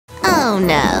Oh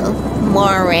no.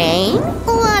 More rain?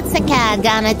 What's a cat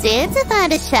gonna do to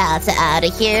find a shelter out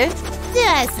of here? Do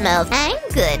I smell? Thank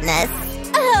goodness.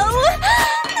 Oh,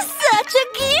 such a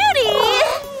cutie!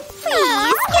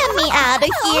 Please get me out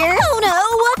of here. Oh no,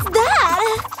 what's that?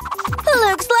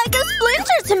 Looks like a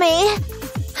splinter to me.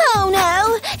 Oh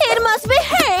no, it must be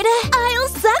hurt. I'll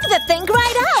suck the thing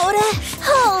right out.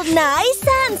 Hold nice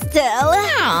and still.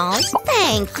 Oh,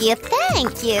 thank you,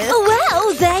 thank you.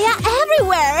 Wow, they are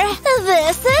everywhere.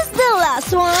 This is the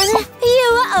last one.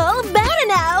 You are all better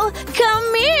now.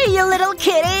 Come here, you little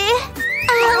kitty.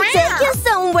 I'll take you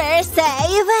somewhere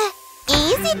safe.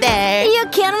 Easy there. You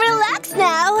can relax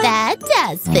now. That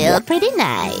does feel pretty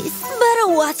nice. But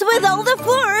what's with all the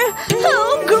fur?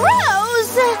 Oh,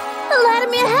 gross! Let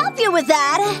me help you with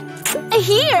that.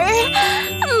 Here,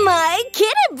 my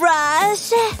kitty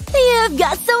brush. You've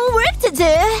got some work to do.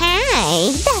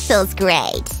 Hey, that feels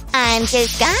great. I'm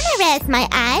just gonna rest my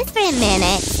eyes for a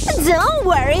minute. Don't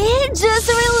worry, just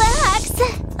relax.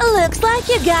 Looks like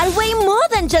you got way more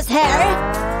than just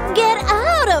hair. Get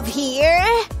out of here.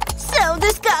 So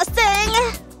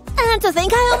disgusting. And to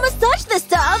think I almost touched this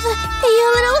stuff.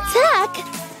 You little tack.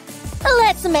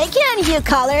 Let's make you a new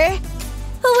color.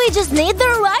 We just need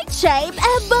the right shape.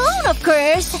 A bone, of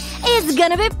course. It's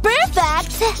gonna be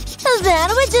perfect. Then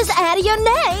we just add your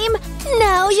name.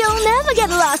 Now you'll never get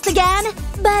lost again.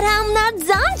 But I'm not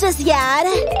done just yet.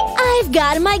 I've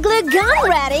got my glue gun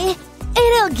ready.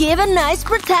 It'll give a nice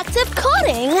protective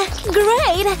coating.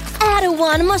 Great. Add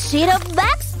one more sheet of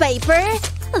wax paper.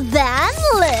 Then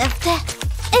lift.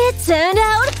 It turned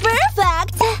out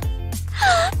perfect.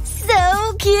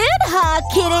 So cute, huh,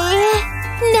 kitty?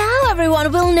 Now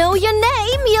everyone will know your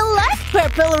name. You like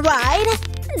purple, right?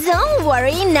 Don't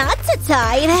worry, not too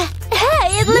tight.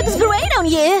 Hey, it looks great on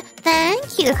you.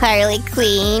 Thank you, Harley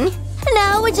Quinn.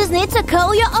 Now we just need to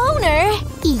call your owner.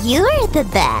 You're the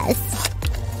best.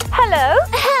 Hello?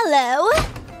 Hello?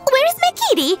 Where's my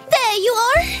kitty? There you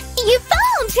are. You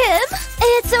found him.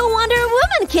 It's a Wonder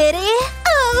Woman, kitty.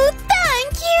 Oh,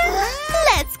 thank you.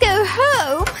 Let's go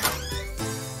home.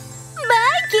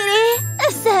 Bye, kitty.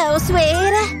 So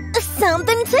sweet.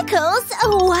 Something tickles.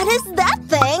 What is that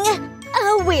thing?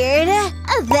 Weird.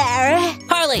 There.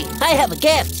 Harley, I have a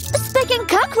gift. Sticking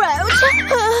cockroach.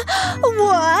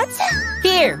 What?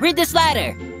 Here, read this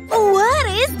letter. What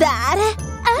is that?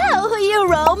 Oh, you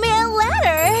wrote me a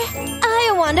letter.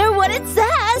 I wonder what it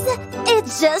says.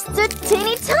 It's just too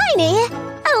teeny tiny.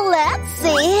 Let's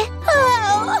see.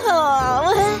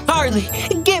 Oh. Harley,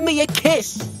 give me a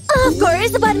kiss. Of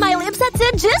course, but my lips are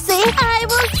too juicy. I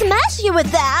will smash you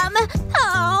with them.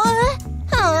 Oh.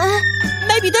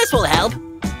 Maybe this will help.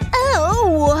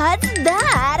 Oh, what's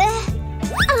that?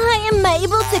 I am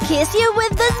able to kiss you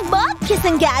with this butt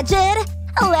kissing gadget.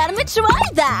 Let me try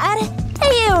that.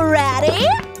 You ready?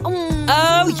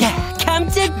 Oh yeah, come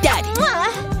to daddy.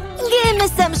 Give me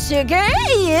some sugar,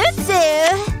 you too.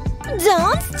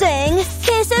 Don't sting.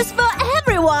 Kisses for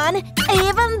everyone,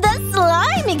 even the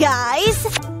slimy guys.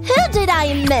 Who did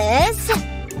I miss?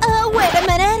 Wait a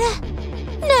minute.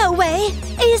 No way.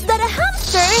 Is that a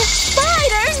hamster?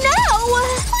 Spider, no!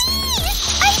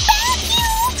 Please! I beg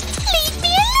you! Leave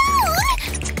me alone!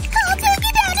 I'll take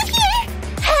it out of here!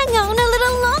 Hang on a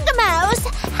little longer, Mouse.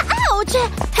 Ouch!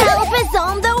 Help is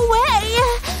on the way!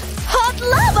 Hot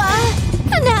lava!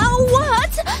 Now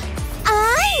what?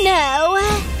 I know!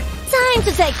 Time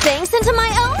to take things into my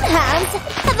own hands.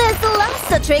 This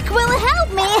lasso trick will help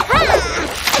me. Ha!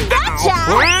 Gotcha!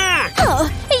 Oh,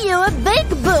 you a big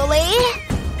bully.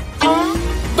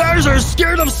 Bears are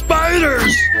scared of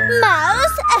spiders!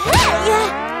 Mouse,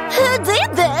 hey! Who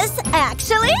did this?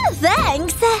 Actually,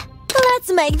 thanks.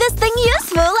 Let's make this thing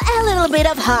useful. A little bit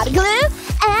of hot glue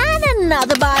and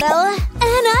another bottle.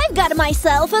 And I've got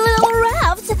myself a little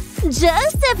raft.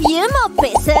 Just a few more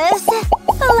pieces.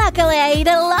 Luckily, I ate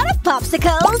a lot of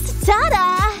popsicles.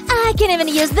 Ta-da! I can even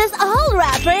use this old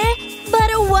wrapper.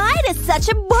 But white is such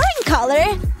a boring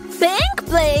color. Pink,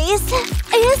 please.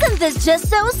 Isn't this just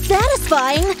so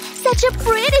satisfying? Such a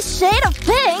pretty shade of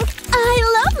pink. I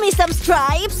love me some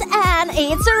stripes. And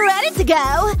it's ready to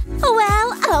go.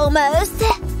 Well, almost.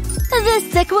 The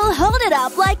stick will hold it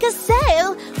up like a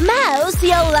sail. Mouse,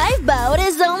 your lifeboat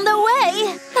is on the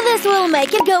way. This will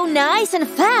make it go nice and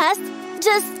fast.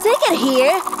 Just stick it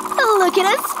here. Look at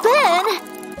it spin.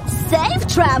 Safe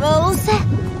travels.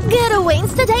 Good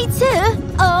wings today, too.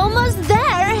 Almost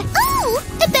there. Oh,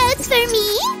 that's for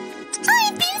me?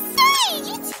 I've been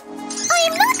saved!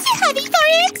 I'm not too heavy for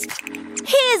it!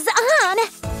 He's on!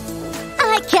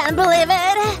 I can't believe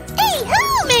it! Hey, ho,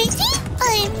 matey!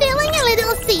 I'm feeling a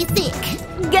little seasick.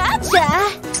 Gotcha!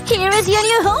 Here is your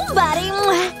new home, buddy.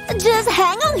 Just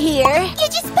hang on here. You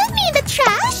just put me in the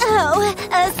trash? Oh,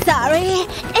 sorry.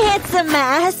 It's a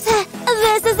mess.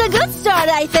 This is a good start,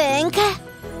 I think.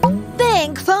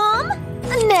 Pink foam?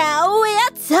 Now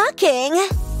we're talking.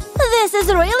 This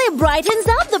is really brightens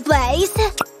up the place.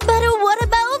 But what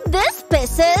about these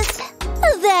pieces?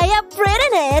 They are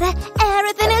printed.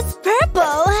 Everything is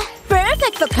purple.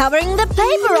 Perfect for covering the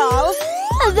paper rolls.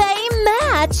 They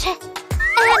match.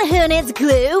 And who needs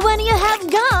glue when you have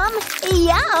gum?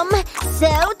 Yum!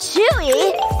 So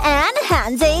chewy and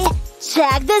handy.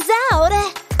 Check this out.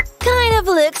 Kind of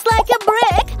looks like a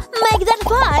brick. Make that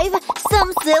 5.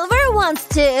 Some silver ones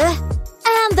too.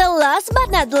 And the last but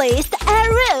not least, a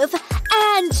roof.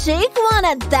 And cheap one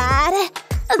at that.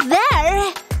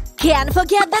 There! Can't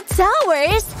forget the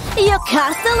towers. Your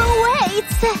castle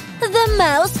awaits. The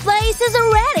mouse place is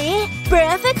ready.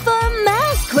 Perfect for a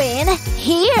mouse queen.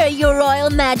 Here, your royal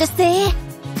majesty.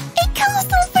 A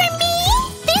castle for me?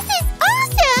 This is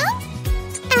awesome!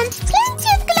 And plenty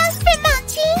of glass for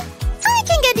mounting. I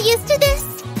can get used to this.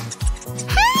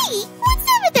 Hey! What's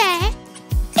over there?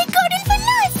 A garden for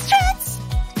livestock!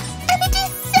 And it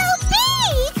is so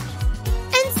big!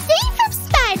 And safe from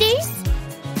spiders.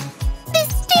 The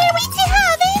stairway to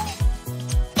heaven!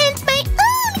 And my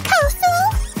own castle!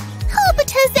 Hope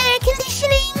it has air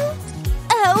conditioning.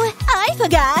 Oh, I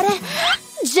forgot.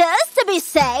 Just to be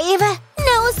safe,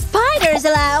 no spiders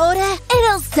allowed.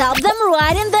 It'll stop them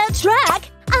right in their track.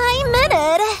 I'm in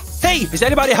it. Hey, is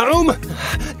anybody home?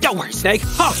 Don't worry, Snake.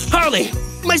 Oh, Harley!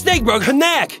 My snake broke her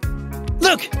neck!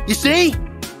 Look, you see?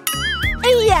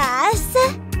 Yes.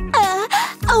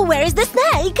 Where is the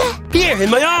snake? Here, in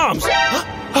my arms!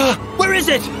 Where is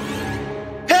it?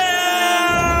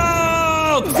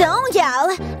 Help! Don't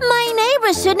yell. My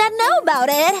neighbors should not know about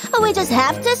it. We just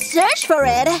have to search for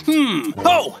it.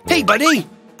 Oh, hey, buddy!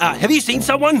 Have you seen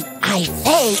someone? I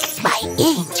faked my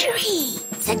injury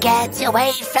to get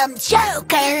away from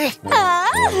Joker.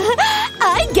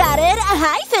 I got it.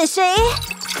 Hi, Fishy.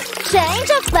 Change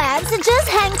of plans. Just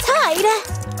hang tight.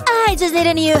 I just need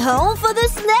a new home for the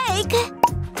snake.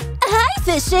 Hi,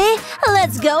 Fishy.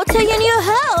 Let's go to your new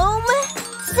home.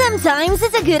 Sometimes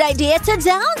it's a good idea to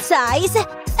downsize.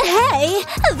 Hey,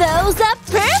 those are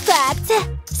perfect.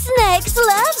 Snakes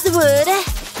loves wood.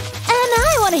 And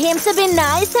I want him to be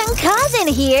nice and cozy in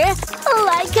here.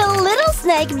 Like a little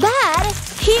snake bed.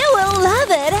 He will love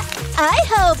it. I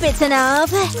hope it's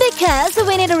enough. Because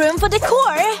we need room for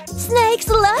decor. Snakes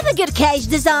love a good cage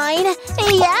design.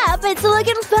 Yep, it's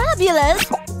looking fabulous.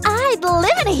 I'd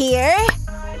live in here.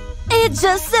 It's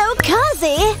just so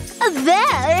cozy.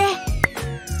 There.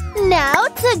 Now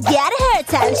to get her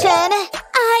attention,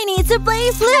 I need to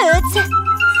play flute.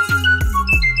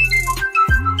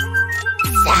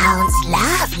 Sounds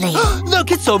lovely.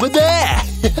 Look, it's over there!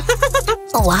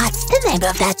 What's the name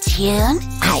of that tune?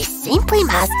 I simply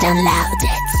must download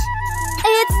it.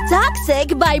 It's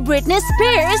Toxic by Britney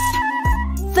Spears.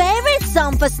 Favorite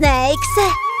song for snakes.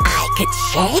 I could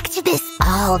shake to this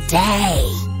all day.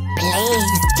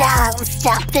 Please don't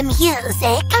stop the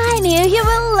music. I knew you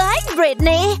would like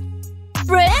Britney.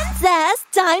 Princess,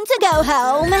 time to go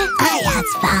home. I had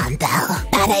fun though,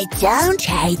 but I don't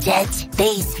hate it.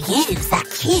 These views are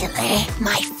killer.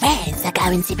 My friends are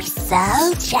going to be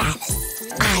so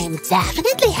jealous. I'm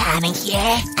definitely having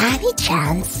here. Any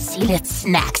chance you got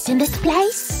snacks in this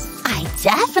place? I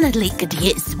definitely could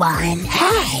use one.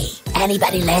 Hey,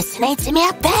 anybody listening to me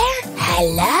up there?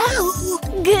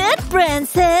 Hello? Good,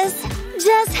 Princess.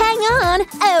 Just hang on,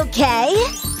 okay?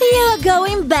 You're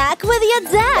going back with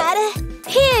your dad.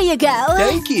 Here you go.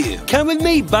 Thank you. Come with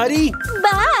me, buddy.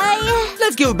 Bye.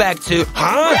 Let's go back to…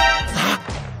 Huh?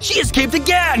 She escaped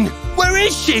again! Where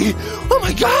is she? Oh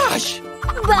my gosh!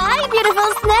 Bye,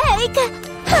 beautiful snake.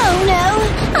 Oh no,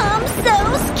 I'm so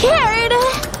scared.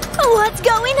 What's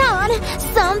going on?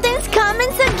 Something's coming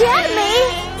to get me.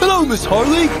 Hello, Miss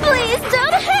Harley. Please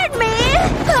don't hurt me.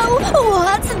 Oh,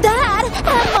 what's that?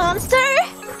 A monster?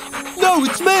 No,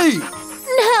 it's me.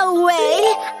 No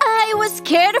way. I was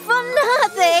scared for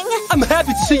nothing. I'm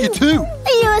happy to see you too.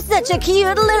 You're such a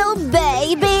cute little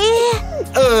baby.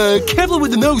 Careful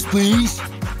with the nose, please.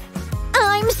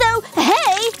 I'm so…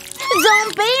 Hey!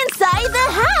 Don't be inside the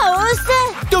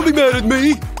house! Don't be mad at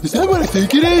me. Is that what I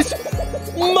think it is?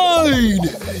 Mine!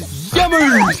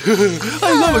 Yummers!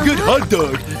 I love a good hot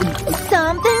dog.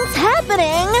 Something's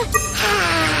happening.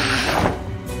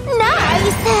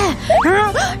 Nice!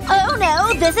 Oh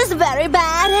no, this is very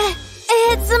bad.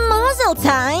 It's muzzle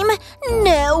time.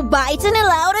 No biting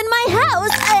allowed in my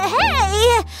house.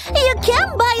 Hey! You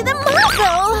can't bite the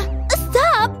muzzle.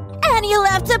 Stop! And you'll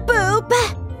have to poop.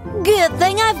 Good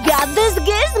thing I've got this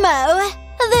gizmo.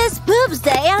 These poops,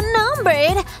 they are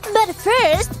But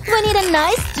first, we need a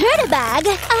nice dirty bag.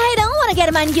 I don't want to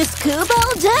get my new Scoop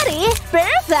all dirty.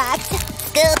 Perfect.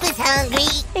 Scoop is hungry.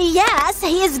 Yes,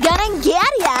 he's gonna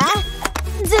get ya.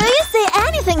 Do you see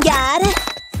anything, God?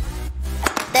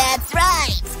 That's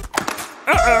right.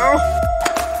 Uh-oh.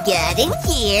 Get in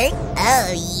here.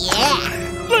 Oh,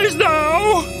 yeah. Please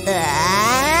no!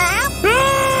 Ah,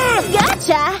 Ah!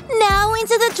 Gotcha! Now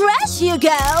into the trash you go!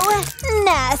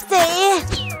 Nasty!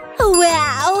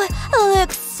 Wow!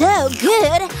 Looks so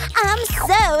good! I'm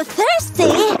so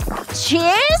thirsty!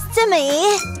 Cheers to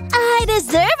me! I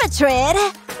deserve a treat!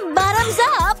 Bottoms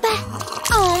up!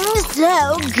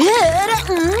 So good!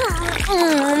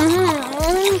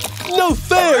 No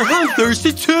fair! I'm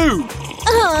thirsty too!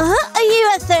 You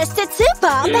are thirsty too,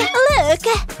 Pop!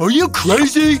 Look! Are you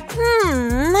crazy?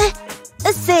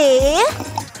 See?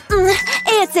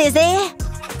 It's easy.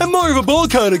 I'm more of a bowl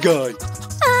kind of guy.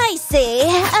 I see.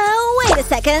 Oh, wait a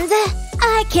second.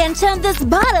 I can turn this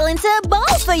bottle into a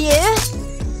bowl for you.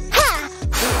 Ha!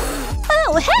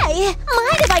 Oh, hey!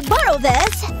 Mind if I borrow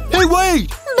this? Hey, wait!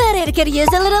 But it could use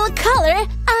a little color.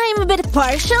 I'm a bit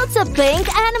partial to pink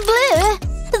and blue.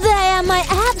 They are my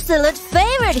absolute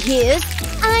favorite hues.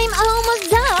 I'm almost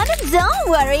done. Don't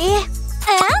worry.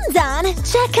 I'm done.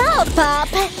 Check out, Pop.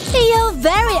 Your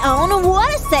very own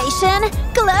water station.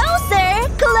 Closer!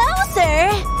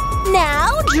 Closer!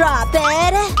 Now drop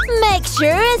it. Make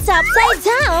sure it's upside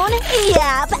down.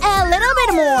 Yep, a little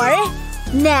bit more.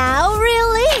 Now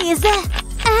release.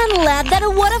 And let that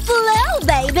water flow,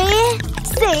 baby.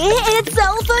 See, it's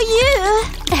all for you.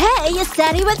 Hey, you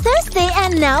said you were thirsty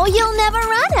and now you'll never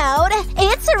run out.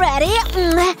 It's ready.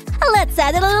 Let's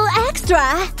add a little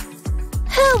extra.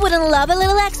 Who wouldn't love a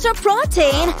little extra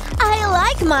protein? I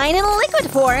like mine in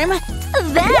liquid form.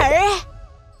 There.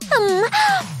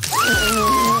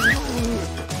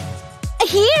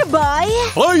 Here, boy.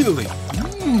 Finally!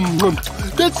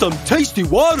 That's some tasty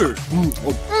water.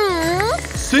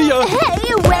 See ya!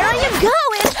 Hey, where are you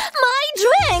going? My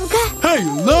drink! Hey,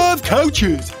 love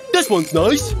couches! This one's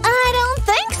nice. I don't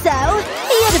think so.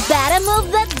 You'd better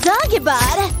move that doggy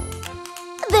butt.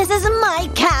 This is my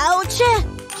couch.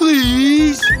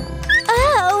 Please?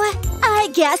 Oh, I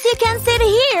guess you can sit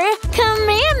here. Come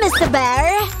here, Mr.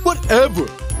 Bear. Whatever.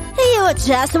 You're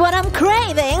just what I'm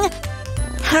craving.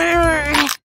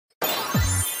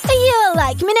 You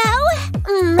like me now?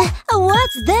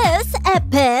 What's this? A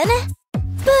pin?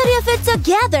 Put your feet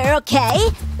together,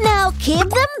 okay? Now keep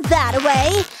them that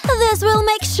way. This will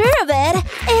make sure of it.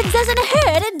 It doesn't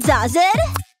hurt, does it?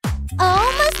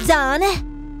 Almost done.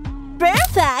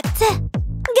 Perfect.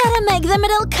 Gotta make the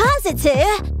middle cozy too.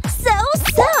 So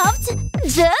soft.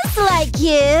 Just like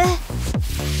you.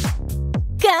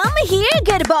 Come here,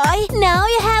 good boy. Now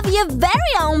you have your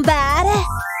very own bed.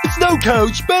 It's no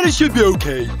couch, but it should be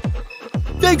okay.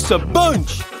 Thanks a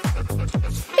bunch.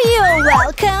 You're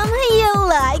welcome. You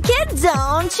like it,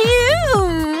 don't you?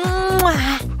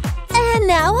 And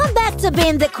now I'm back to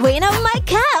being the queen of my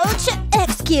couch.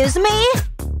 Excuse me?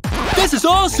 This is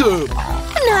awesome!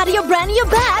 Not your brand new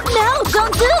bag. No,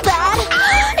 don't do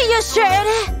that. You should.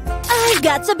 I've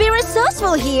got to be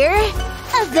resourceful here.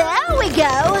 There we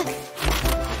go.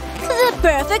 The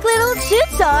perfect little chew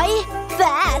toy.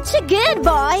 Fetch, good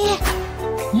boy.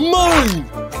 Mine!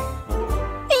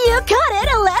 You got it.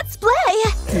 Let's play.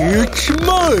 It's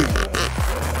mine!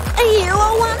 You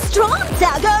are one strong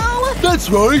doggo. That's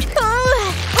right!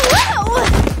 Whoa!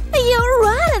 You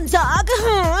rotten dog.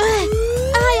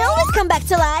 I always come back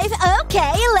to life.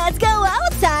 Okay, let's go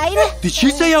outside. Did she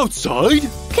say outside?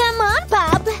 Come on,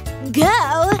 Pop.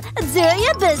 Go. Do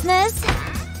your business.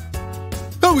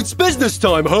 Oh, it's business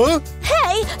time, huh?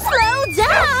 Hey, slow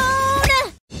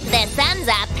down! The sun's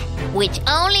up, which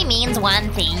only means one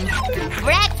thing.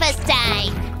 Breakfast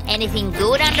time! Anything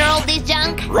good under all this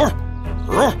junk?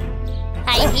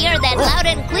 I hear that loud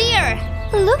and clear.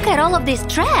 Look at all of this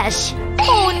trash.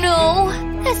 Oh no!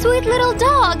 A sweet little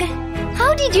dog.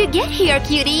 How did you get here,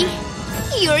 cutie?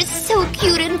 You're so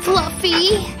cute and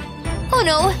fluffy. Oh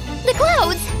no! The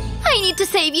clouds! I need to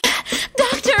save you.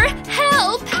 Doctor,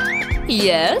 help!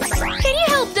 Yes? Can you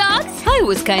help dogs? I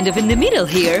was kind of in the middle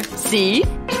here. See?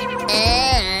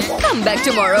 Come back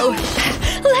tomorrow.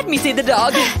 Let me see the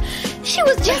dog. She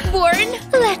was just born.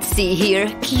 Let's see here.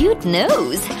 Cute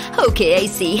nose. Okay, I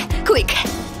see. Quick.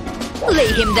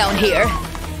 Lay him down here.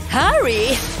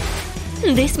 Hurry!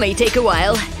 This may take a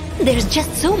while. There's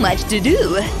just so much to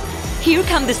do. Here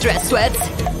come the stress sweats.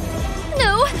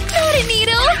 No, not a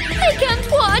needle. I can't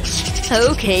watch.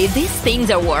 Okay, these things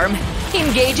are warm.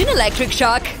 Engage in electric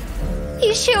shock.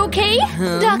 Is she okay?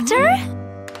 Doctor?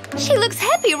 She looks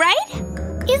happy, right?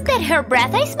 Is that her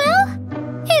breath I smell?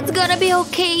 It's gonna be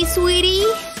okay, sweetie.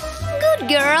 Good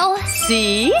girl.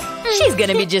 See? She's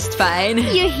gonna be just fine.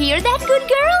 You hear that, good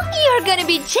girl? You're gonna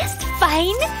be just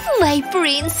fine, my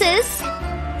princess.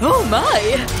 Oh my!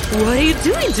 What are you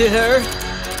doing to her?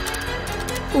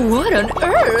 What on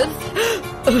earth?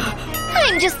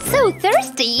 I'm just so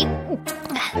thirsty.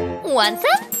 Want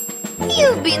some?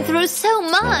 You've been through so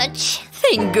much.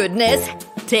 Thank goodness.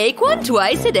 Take one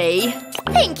twice a day.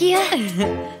 Thank you.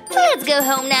 Let's go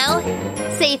home now.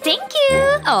 Say thank you.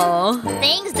 Oh,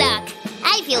 Thanks, Doc.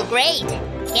 I feel great.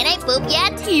 Can I poop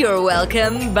yet? you're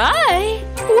welcome. Bye.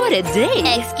 What a day.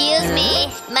 Excuse me.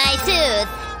 My tooth.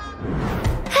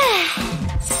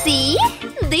 See?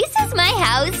 This is my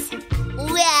house.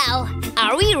 Wow.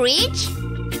 Are we rich?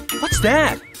 What's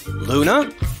that? Luna?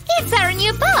 It's our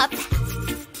new pup.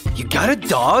 You got a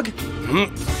dog?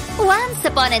 Once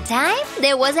upon a time,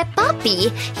 there was a puppy.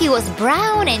 He was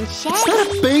brown and It's not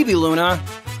shaggy. a baby, Luna.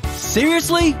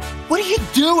 Seriously? What are you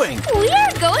doing?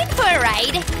 We're going for a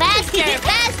ride. Faster,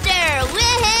 faster.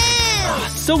 Woohoo!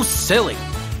 So silly.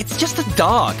 It's just a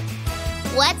dog.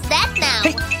 What's that now?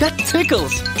 Hey, that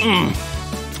tickles.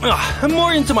 I'm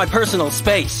more into my personal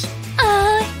space.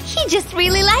 He just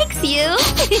really likes you.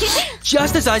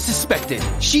 Just as I suspected.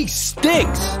 She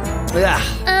stinks.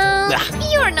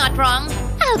 You're not wrong.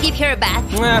 I'll give her a bath.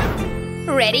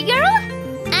 Ready, girl?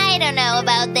 I don't know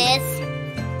about this.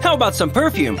 How about some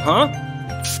perfume, huh?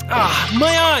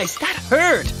 My eyes. That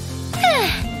hurt.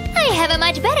 I have a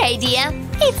much better idea.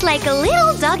 It's like a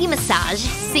little doggy massage.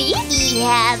 See?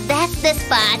 Yeah, that's the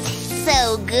spot.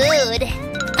 So good.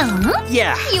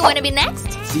 Yeah. You wanna be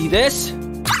next? See this?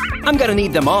 I'm gonna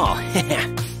need them all.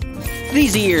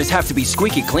 These ears have to be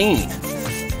squeaky clean.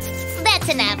 That's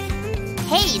enough.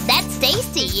 Hey, that's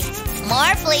tasty.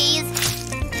 More, please.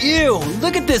 Ew,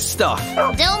 look at this stuff.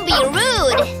 Don't be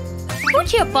rude.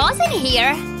 Put your paws in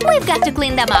here. We've got to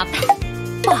clean them up.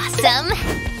 Awesome.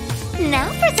 Now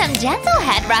for some gentle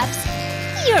head rubs.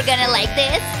 You're gonna like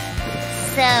this.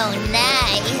 So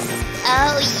nice.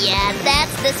 Oh yeah,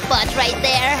 that's the spot right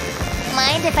there.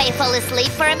 Mind if I fall asleep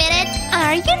for a minute?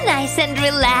 Are you nice and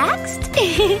relaxed?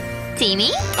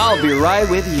 Timmy? I'll be right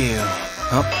with you.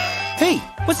 Oh. Hey,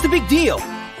 what's the big deal?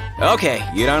 Okay,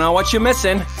 you don't know what you're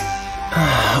missing.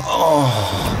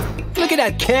 Oh, look at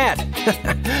that cat.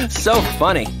 So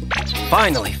funny.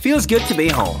 Finally, feels good to be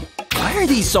home. Why are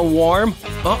these so warm?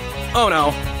 Oh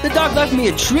no, the dog left me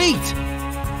a treat.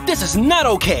 This is not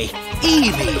okay.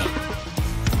 Evie.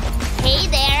 Hey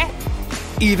there.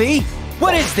 Evie,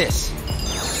 what is this?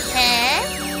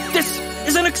 Huh? This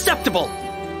is unacceptable.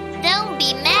 Don't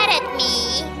be mad at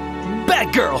me.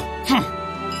 Bad girl.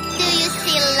 Do you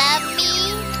still love me?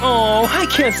 Oh, I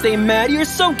can't stay mad. You're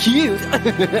so cute.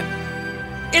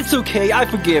 It's okay. I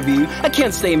forgive you. I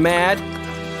can't stay mad.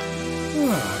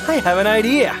 I have an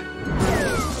idea.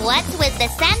 What's with the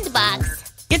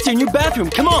sandbox? It's in your bathroom.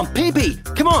 Come on, Pee-Pee.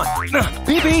 Come on.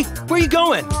 Pee-Pee, where are you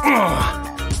going?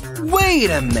 Wait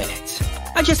a minute.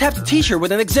 I just have to teach her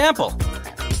with an example.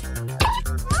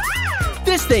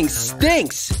 This thing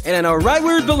stinks, and I know right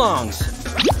where it belongs.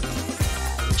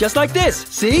 Just like this,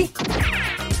 see?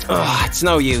 It's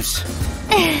no use.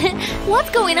 What's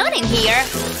going on in here?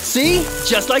 See?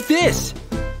 Just like this.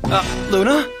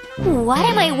 Luna? What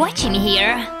am I watching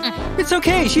here? It's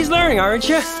okay, she's learning, aren't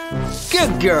you?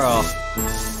 Good girl.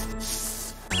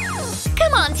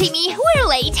 Come on, Timmy, we're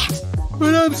late.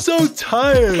 But I'm so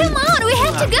tired. Come on, we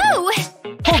have to go.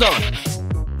 Hold on.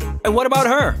 And what about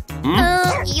her?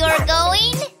 You're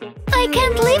going? I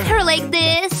can't leave her like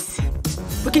this.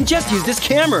 We can just use this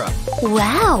camera.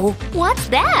 Wow, what's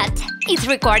that? It's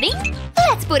recording?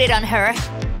 Let's put it on her.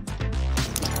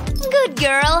 Good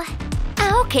girl.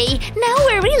 Okay, now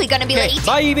we're really gonna be late.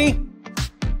 Bye, Evie.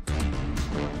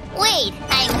 Wait,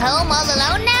 I'm home all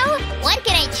alone now? What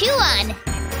can I chew on?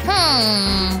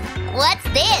 What's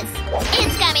this?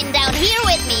 It's coming down here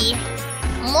with me.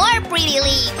 More pretty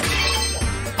leaves.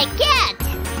 A cat!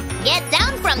 Get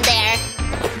down from there.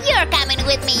 You're coming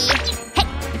with me.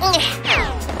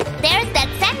 There's that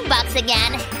sandbox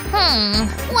again.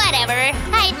 Whatever.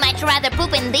 I'd much rather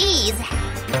poop in these.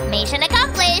 Mission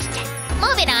accomplished.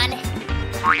 Moving on.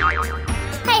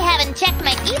 I haven't checked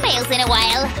my emails in a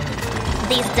while.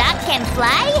 This dog can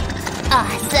fly?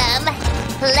 Awesome.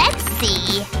 Let's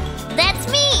see. That's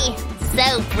me.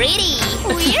 So pretty.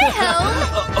 We're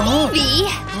home. Evie,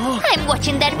 I'm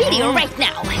watching that video right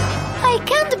now. I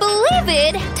can't believe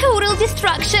it. Total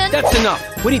destruction. That's enough.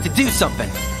 We need to do something.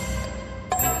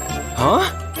 Huh?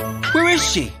 Where is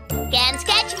she? Can't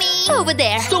catch me. Over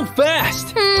there. So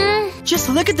fast. Just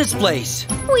look at this place.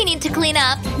 We need to clean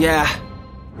up. Yeah.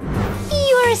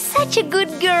 You're such such a good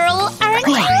girl, aren't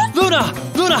you? Luna!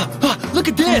 Luna! Look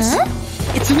at this! Huh?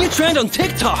 It's a new trend on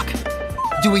TikTok!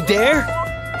 Do we dare?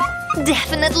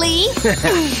 Definitely.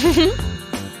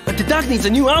 But the dog needs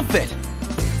a new outfit!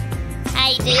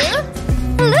 I do?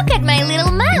 Look at my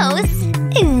little mouse.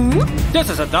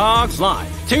 This is a dog's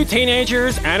life. 2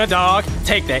 teenagers and a dog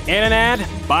take the internet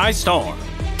by storm.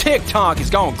 TikTok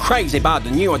is going crazy about the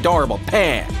new adorable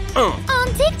pet. On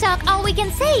TikTok, all we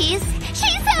can say is,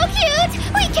 she's so cute!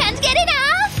 We can't get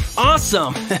enough!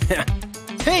 Awesome!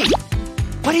 Hey!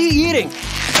 What are you eating?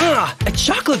 A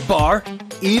chocolate bar?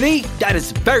 Evie, that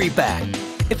is very bad.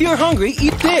 If you're hungry,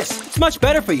 eat this. It's much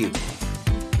better for you.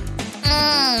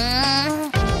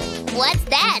 What's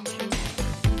that?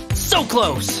 So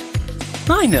close!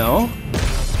 I know.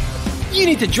 You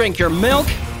need to drink your milk.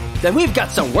 Then we've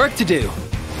got some work to do.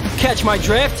 Catch my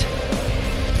drift?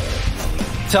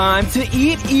 Time to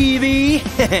eat, Evie!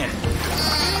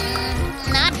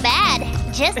 Not bad.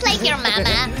 Just like your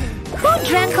mama. Who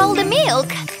drank all the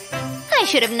milk? I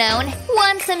should have known.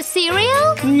 Want some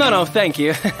cereal? No, thank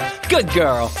you. Good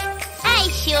girl. I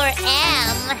sure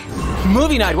am.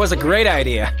 Movie night was a great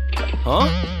idea. Huh?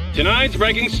 Tonight's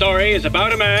breaking story is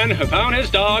about a man who found his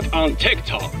dog on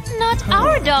TikTok. Not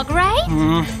our dog, right?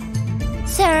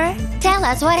 Sir, tell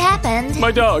us what happened.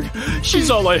 My dog, she's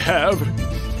all I have.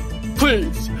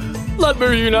 Please, let me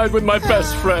reunite with my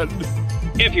best friend.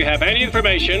 If you have any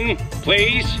information,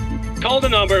 please call the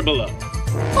number below.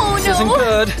 Oh This isn't no!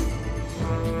 good.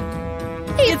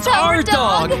 It's our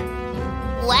dog!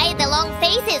 Why the long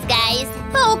faces, guys?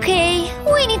 Okay,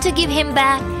 we need to give him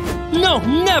back. No,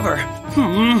 never!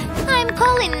 I'm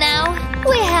calling now.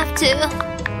 We have to.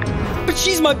 But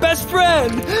she's my best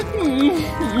friend!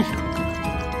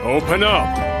 Open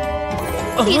up.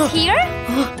 He's here?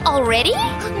 Already?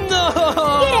 No!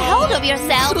 Get a hold of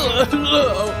yourself.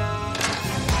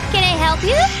 Can I help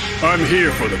you? I'm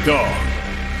here for the dog.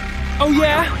 Oh,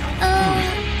 yeah?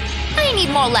 I need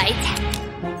more light.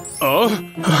 Oh,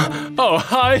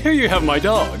 hi, here you have my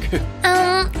dog.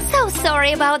 So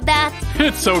sorry about that.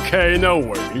 It's okay, no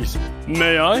worries.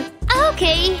 May I?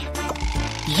 Okay.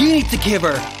 You need to give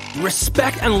her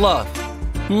respect and love.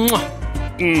 Mwah.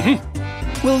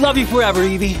 We'll love you forever,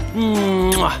 Evie.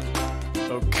 Mwah.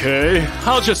 Okay,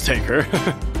 I'll just take her.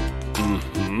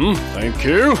 Thank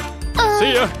you.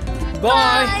 See ya. Bye.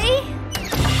 Bye.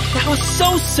 That was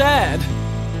so sad.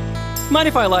 Mind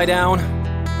if I lie down?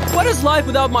 What is life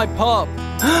without my pup?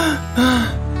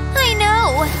 I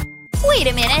know. Wait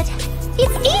a minute.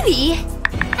 It's Evie.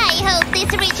 I hope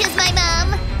this reaches my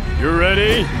mom. You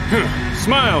ready?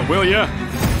 Smile, will ya?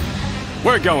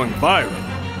 We're going viral.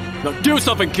 Now do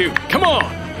something cute. Come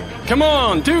on. Come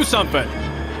on, do something.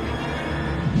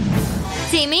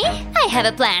 Timmy, I have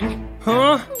a plan.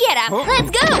 Huh? Get up.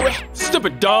 Let's go.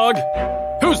 Stupid dog.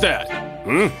 Who's that?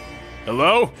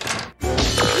 Hello?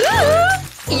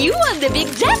 You won the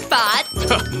big jackpot.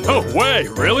 No way,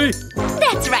 really?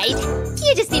 That's right.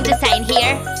 You just need to sign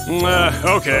here.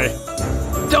 Okay.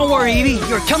 Don't worry, Evie.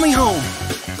 You're coming home.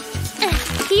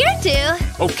 Here too.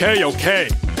 Okay.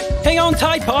 Hang on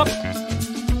tight, pup.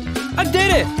 I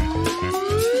did it.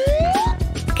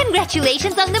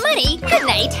 Congratulations on the money. Good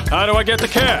night. How do I get the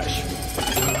cash?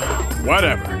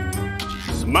 Whatever.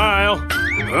 Smile.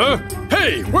 Huh?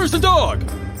 Hey, where's the dog?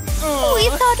 We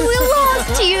thought we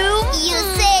lost you. You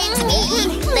saved me.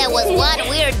 That was one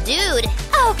weird dude.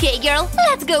 Okay, girl.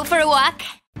 Let's go for a walk.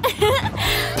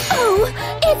 Oh,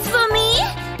 it's for me?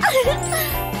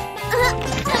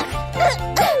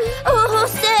 Oh,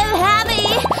 so heavy.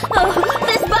 Oh,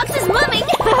 this box is moving.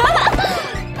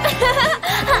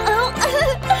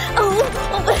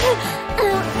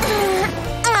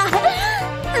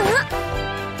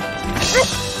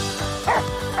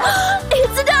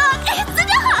 It's a dog! It's a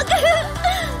dog!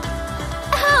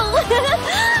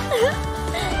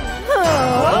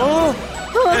 Ow!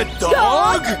 A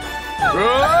dog?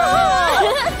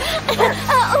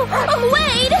 Oh,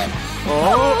 wait! No.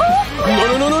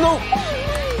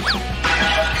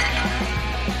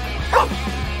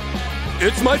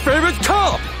 It's my favorite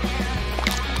cup!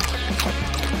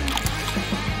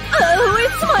 Oh,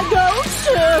 it's my goat!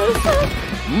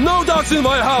 No dogs in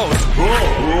my house!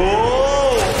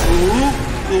 Oh!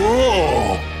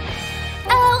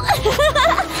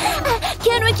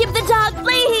 Can we keep the dog,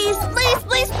 please? Please!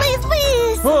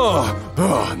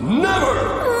 Never!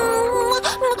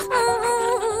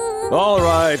 All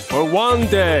right, for one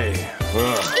day.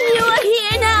 You are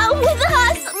here now with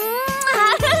us!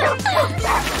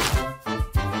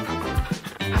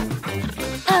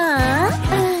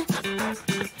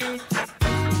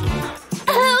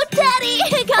 Oh, Daddy,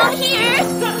 come here!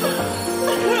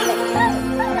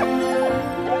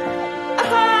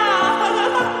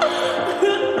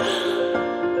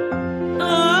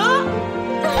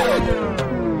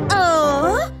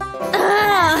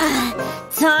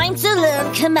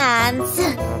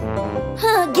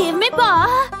 Give me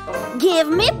paw. Give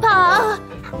me paw.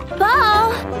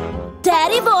 Paw.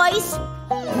 Daddy voice.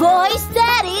 Voice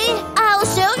daddy. I'll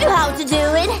show you how to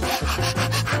do it.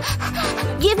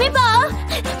 Give me paw.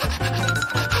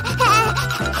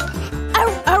 Ow,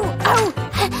 ow, ow.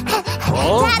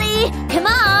 Huh? Daddy, come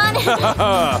on.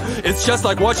 It's just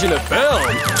like watching a film.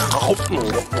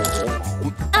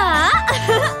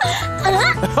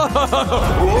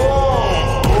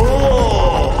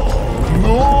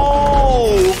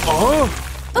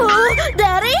 Oh,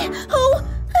 Daddy? Oh,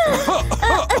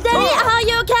 Daddy, are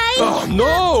you okay?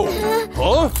 No!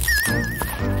 Huh?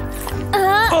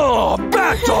 Oh,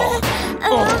 bad dog!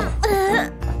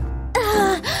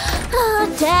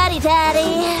 Daddy,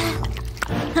 Daddy.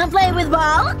 Play with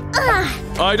ball?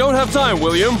 I don't have time,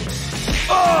 William.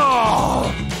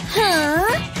 Oh! Huh?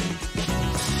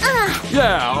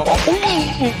 Yeah.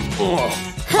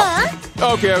 Huh?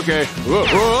 Okay, okay.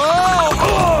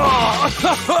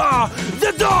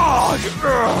 The dog!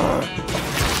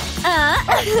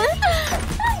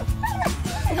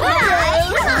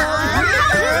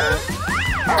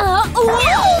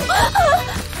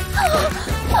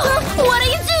 What are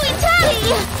you doing, Daddy?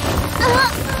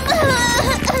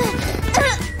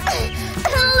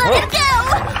 Let it go!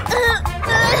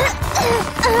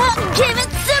 Give it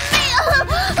to me!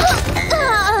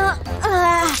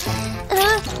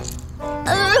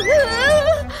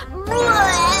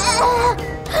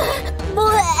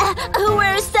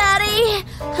 Where's Daddy?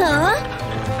 Huh?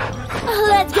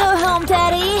 Let's go home,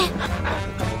 Daddy.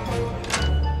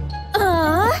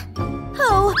 Oh,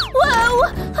 whoa!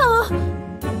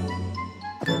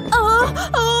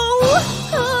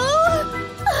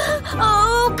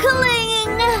 Oh,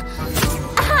 cling!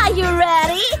 Are you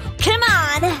ready? Come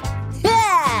on!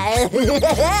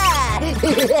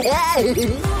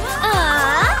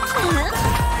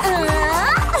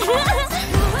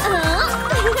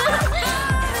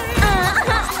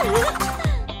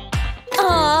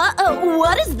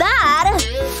 What is that?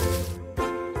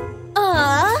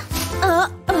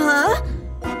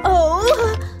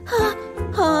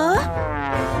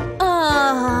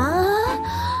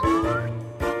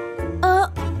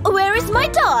 Where is my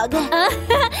dog?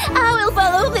 I will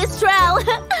follow this trail.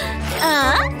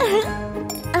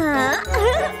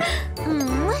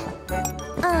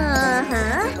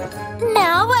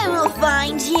 Now I will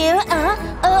find you.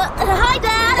 Hi,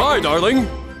 Dad. Hi, darling.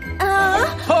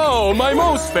 Oh, my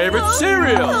most favorite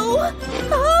cereal.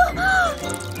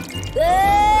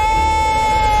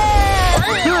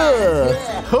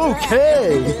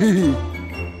 Okay.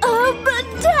 But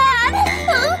Dad.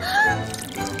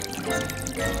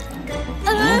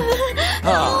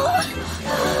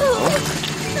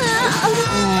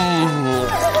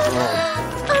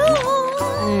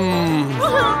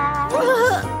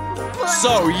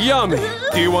 So yummy.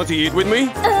 Do you want to eat with me?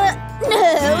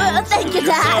 No, thank you,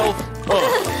 Dad.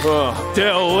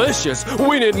 Delicious.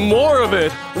 We need more of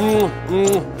it. Oh,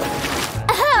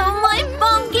 my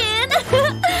pumpkin!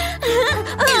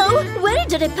 Oh, where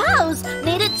did it pause?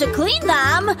 Needed to clean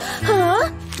them. Huh?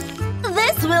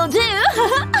 This will do.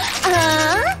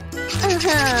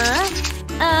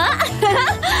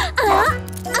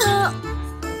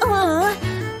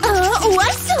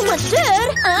 Why so much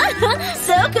dirt?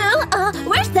 So cool.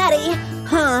 Where's Daddy?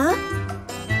 Huh?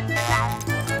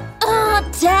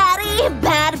 Daddy,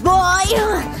 bad boy.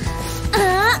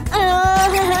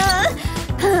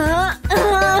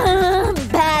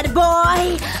 Bad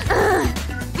boy.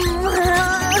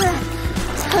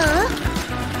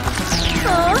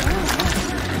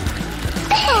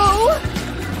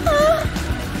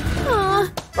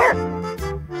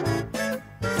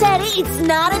 Daddy, it's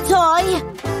not a toy.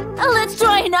 Let's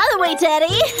try another way,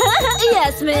 Daddy.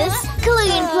 Yes, miss.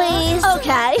 Clean, please.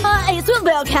 Okay. It will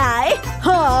be okay.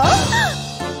 Huh?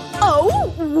 Oh.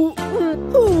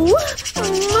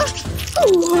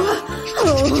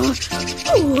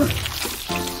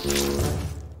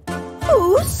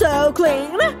 So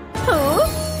clean.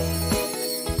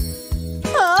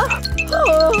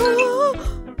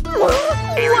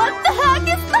 What the heck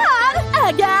is that?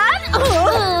 Again?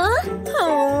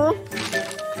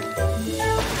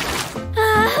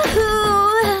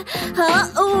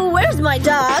 Where's my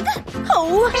dog?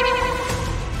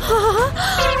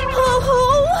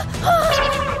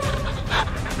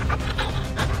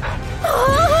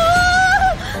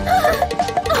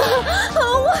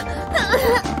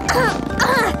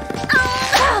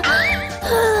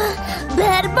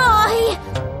 Bad boy.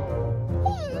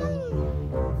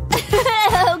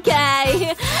 Okay,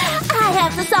 I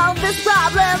have to solve this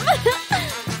problem.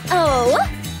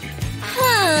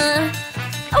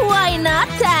 Why not,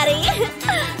 Daddy?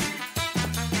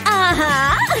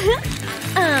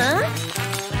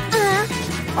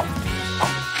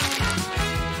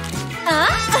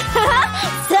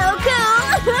 So cool!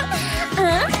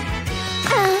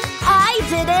 I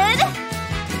did it!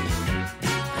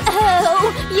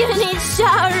 Oh, you need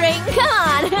showering. Come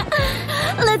on.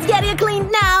 Let's get you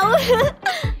cleaned now.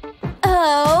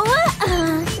 Oh.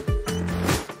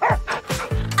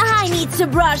 I need to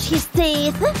brush his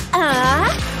teeth.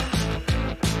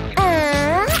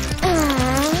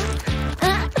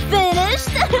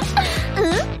 Finished.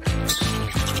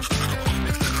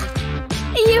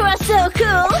 You are so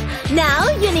cool. Now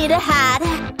you need a hat.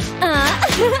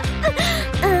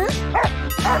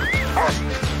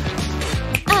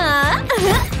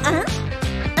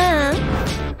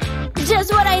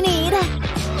 Just what I need.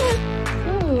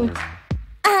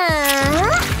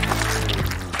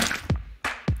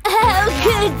 Oh,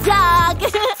 good dog.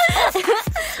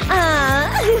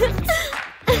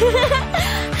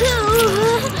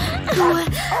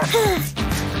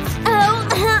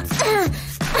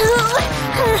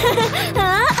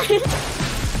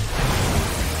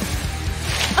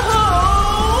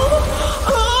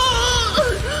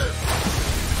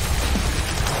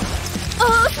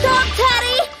 Oh, stop,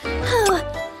 Teddy!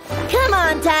 Come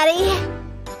on, Teddy.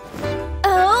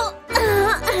 Oh,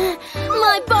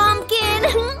 my pumpkin.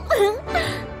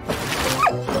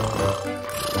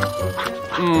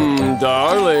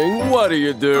 Darling, what are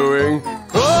you doing?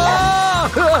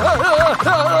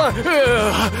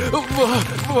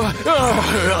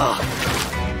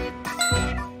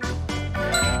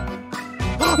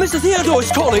 Mr. Theodore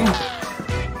is calling!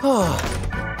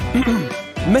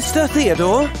 Mr.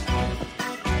 Theodore?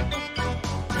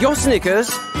 Your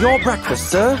Snickers, your breakfast,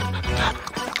 sir.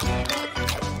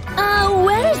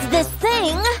 Where is this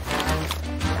thing?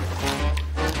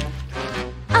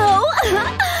 Oh,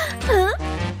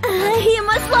 he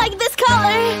must like this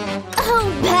color. Oh,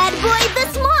 bad boy,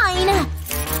 that's mine.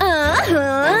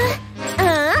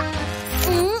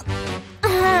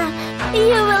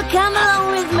 You will come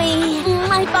along with me,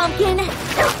 my pumpkin.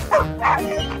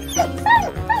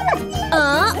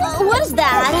 What's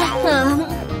that?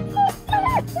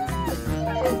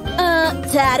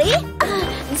 Teddy?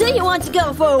 Do you want to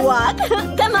go for a walk?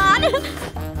 Come on!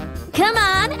 Come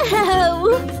on!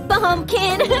 Oh,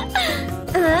 pumpkin!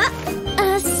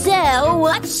 So,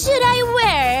 what should I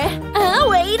wear?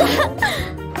 Wait!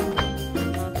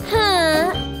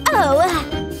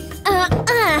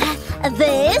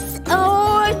 This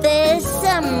or this?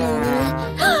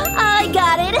 I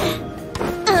got it!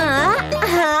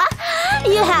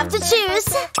 You have to choose!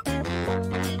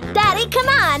 Daddy, come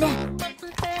on!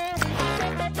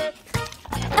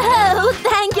 Oh,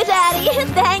 thank you, Daddy.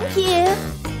 Thank you.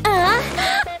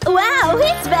 Wow,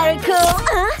 it's very cool.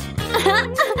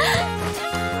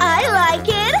 I like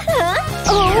it.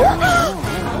 Oh.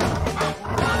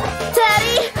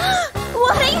 Daddy,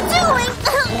 what are you doing?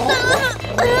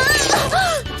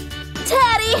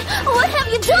 Daddy, what have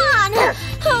you done?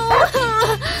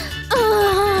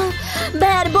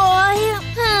 Bad boy?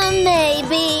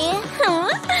 Maybe.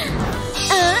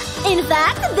 In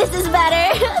fact, this is better.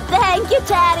 Thank you,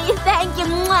 Daddy. Thank you.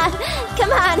 Mwah.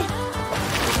 Come on.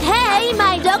 Hey,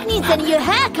 my dog needs a new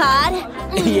haircut.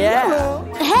 Yeah.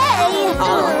 Hey.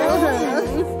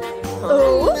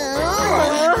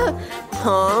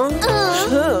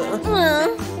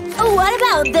 What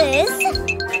about this?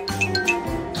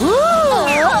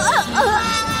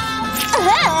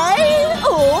 Hey.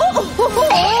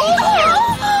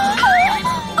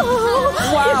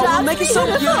 Wow, we'll make it so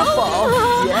beautiful.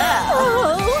 Yeah.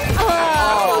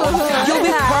 You'll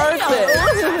be perfect.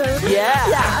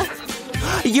 Yeah.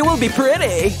 You will be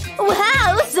pretty.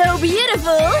 Wow, so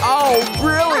beautiful. Oh,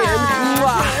 brilliant.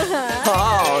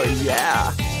 Oh,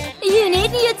 yeah. You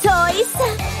need new toys.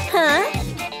 Huh?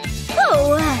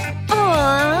 Oh.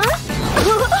 Aww.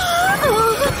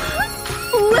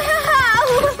 Wow.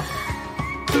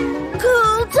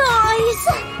 Cool toys.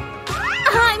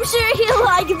 I'm sure he'll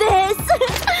like this.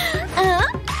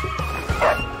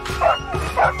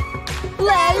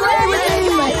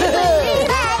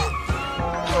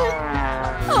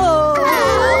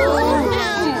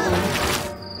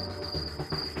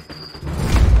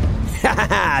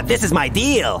 Haha, this is my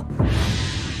deal.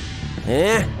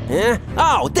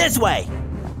 Oh, this way.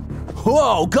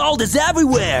 Whoa, gold is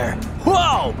everywhere.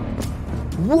 Whoa.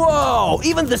 Whoa,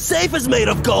 even the safe is made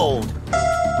of gold.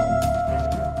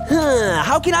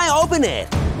 How can I open it?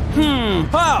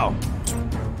 Oh.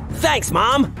 Thanks,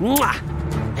 Mom. Mwah.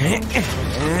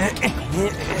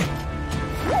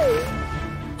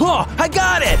 Oh, I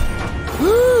got it.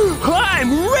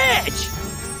 I'm rich.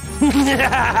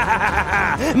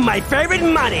 My favorite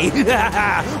money.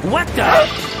 What the?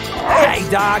 Hey,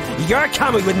 dog, you're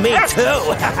coming with me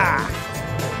too.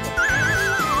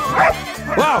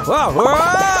 Whoa, whoa,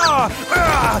 whoa!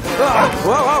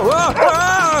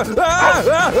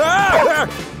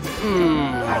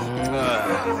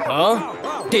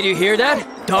 Huh? Did you hear that,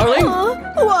 darling?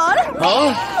 What?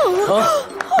 Huh?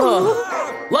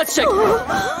 Let's check.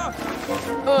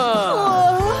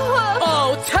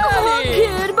 Oh, Teddy!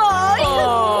 Kid boy!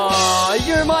 Oh,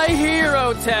 you're my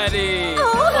hero, Teddy.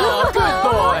 Oh, good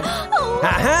boy.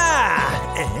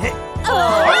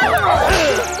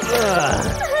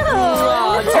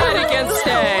 Oh, Teddy can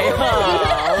stay. Oh.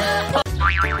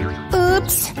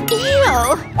 Oops.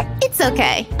 Ew. It's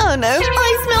okay. Oh no,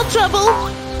 I smell trouble.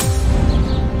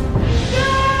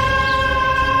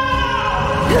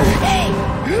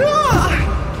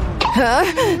 Huh?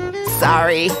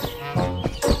 Sorry.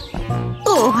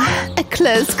 Oh, a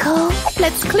close call.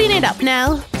 Let's clean it up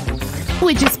now.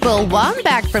 We just pull one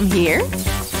bag from here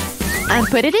and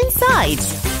put it inside.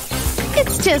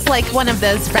 It's just like one of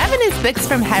those ravenous books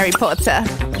from Harry Potter.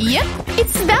 Yep,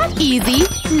 it's that easy.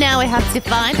 Now I have to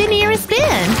find the nearest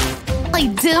bin. I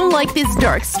don't like these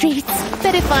dark streets.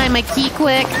 Better find my key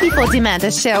quick before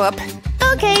Demandas show up.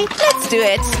 Okay, let's do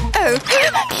it.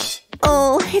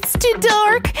 Oh, it's too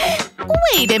dark.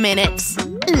 Wait a minute.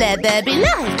 Let there be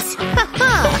light.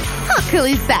 Haha, how cool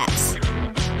is that?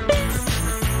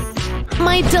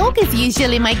 My dog is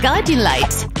usually my guiding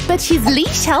light, but his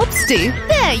leash helps too.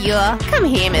 There you are. Come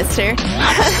here, mister.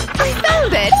 I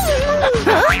found it.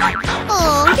 Huh?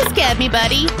 Oh, you scared me,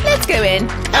 buddy. Let's go in.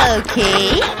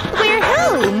 Okay, we're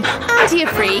home. And you're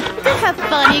free. Go have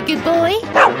fun, you good boy.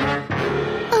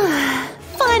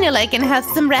 Finally, I can have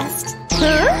some rest.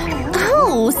 Huh?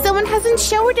 Oh, someone hasn't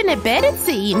showered in a bit, it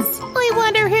seems. I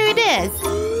wonder who it is.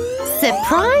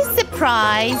 Surprise,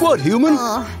 surprise. What, human?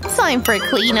 Oh, time for a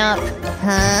cleanup.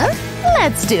 Huh?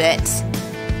 Let's do it.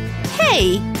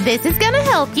 Hey, this is gonna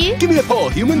help you. Give me a paw,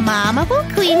 human. Mama will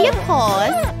clean your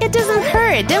paws. It doesn't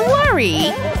hurt, don't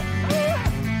worry.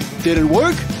 Did it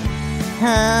work?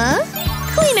 Huh?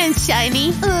 Clean and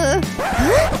shiny. Huh?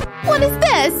 What is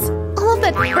this? All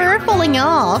that fur falling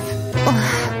off.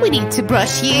 Oh, we need to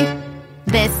brush you.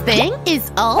 This thing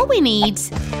is all we need.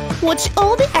 Watch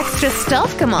all the extra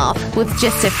stuff come off with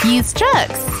just a few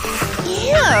strokes.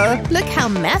 Ew, look how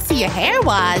messy your hair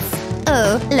was.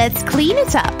 Oh, let's clean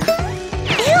it up.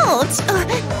 Ouch!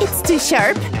 It's too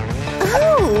sharp.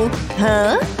 Oh,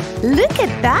 huh? Look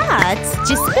at that.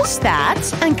 Just push that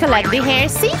and collect the hair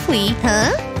safely,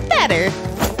 huh? Better.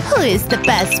 Who is the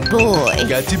best boy?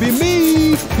 Got to be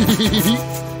me.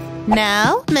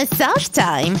 Now, massage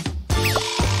time.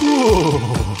 Whoa.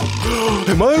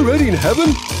 Am I already in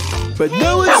heaven? But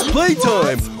now it's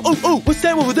playtime. Oh, what's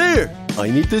that over there? I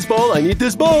need this ball, I need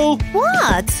this ball.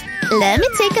 What? Let me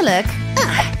take a look.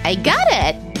 I got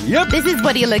it. Yep. This is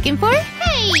what you're looking for?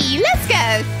 Hey, let's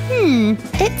go.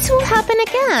 It will happen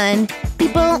again.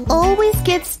 People always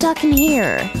get stuck in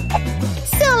here.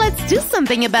 So let's do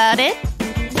something about it.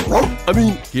 I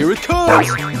mean, here it comes.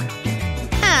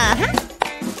 Uh-huh.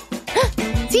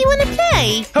 Do you want to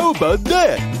play? How about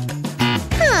that?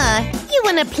 You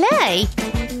want to play?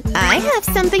 I have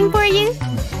something for you.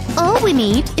 All we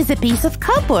need is a piece of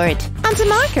cardboard and a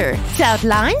marker to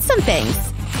outline some things.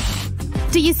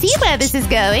 Do you see where this is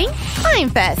going? I'm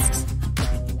first.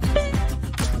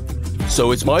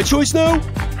 So it's my choice now?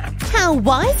 How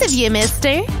wise of you,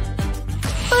 mister.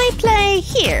 I play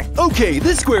here. Okay,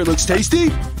 this square looks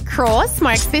tasty. Cross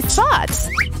marks the spot.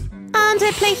 And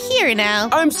I play here now.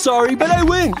 I'm sorry, but I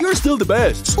win. You're still the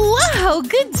best. Wow,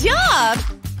 good job!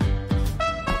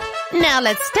 Now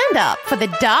let's stand up for the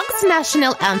dog's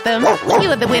national anthem. You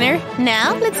are the winner.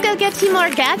 Now let's go get you more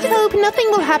gadgets. Hope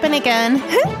nothing will happen again.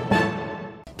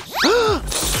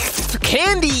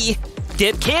 Candy!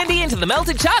 Dip candy into the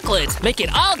melted chocolate. Make it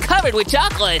all covered with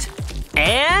chocolate.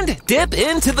 And dip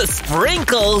into the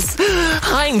sprinkles.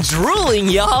 I'm drooling,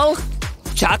 y'all.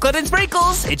 Chocolate and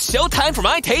sprinkles. It's showtime for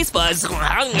my taste buds.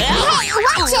 Watch it!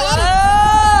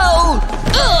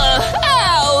 Oh!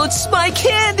 Ouch! My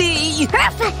candy!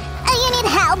 You need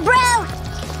help, bro!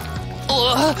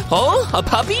 Oh, a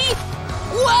puppy?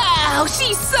 Wow,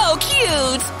 she's so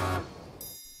cute!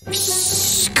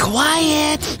 Shh,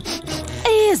 quiet!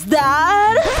 Is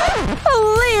that…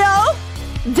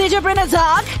 Leo? Did you bring a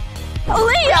dog?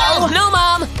 Leo! Oh, no,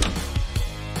 Mom!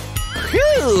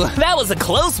 Phew, that was a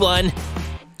close one.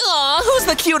 Aw, who's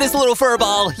the cutest little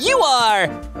furball? You are!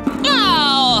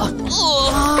 Ow!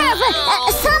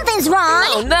 Something's wrong!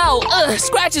 Oh no!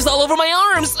 Scratches all over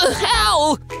my arms!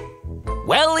 Ow!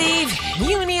 Well, Eve,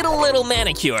 you need a little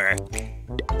manicure.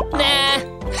 Nah.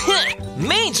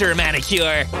 major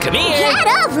manicure. Come here. Get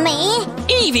off me!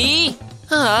 Evie!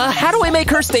 How do I make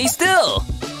her stay still?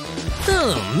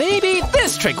 Maybe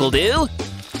this trick will do.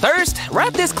 First,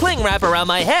 wrap this cling wrap around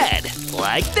my head,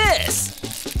 like this.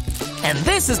 And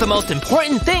this is the most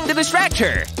important thing to distract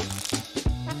her.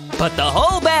 Put the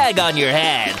whole bag on your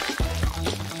head.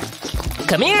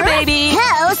 Come here, baby.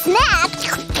 Oh, snap!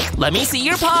 Let me see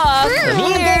your paw.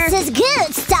 Come here. This is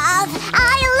good stuff.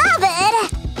 I love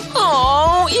it.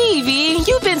 Oh, Evie,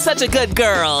 you've been such a good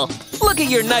girl. Look at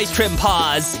your nice trim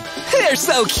paws. They're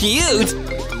so cute.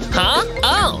 Huh?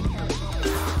 Oh.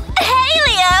 Hey,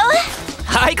 Leo!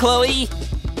 Hi, Chloe.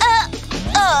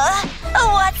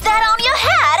 What's that on your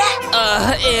head?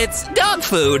 It's dog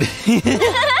food. You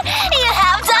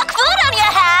have dog food on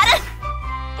your head!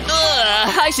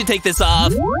 I should take this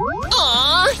off.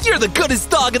 Aw, you're the goodest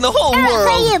dog in the whole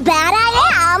world. You bet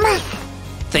I am.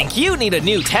 Think you need a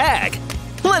new tag.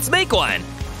 Let's make one.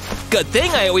 Good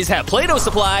thing I always have Play-Doh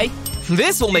supply.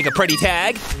 This will make a pretty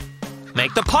tag.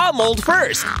 Make the paw mold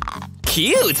first.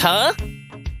 Cute, huh?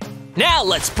 Now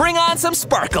let's bring on some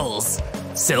sparkles.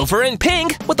 Silver and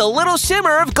pink with a little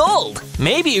shimmer of gold.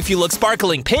 Maybe if you look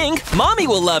sparkling pink, Mommy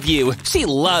will love you. She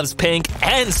loves pink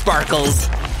and sparkles.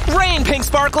 Rain, pink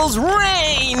sparkles,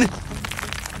 rain!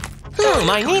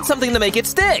 I need something to make it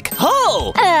stick.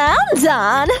 Oh! I'm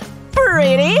done.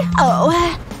 Pretty. Oh,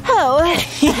 hello.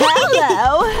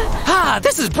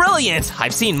 This is brilliant.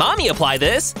 I've seen Mommy apply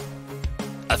this.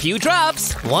 A few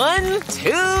drops. 1,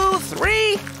 2,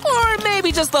 3, or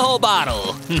maybe just the whole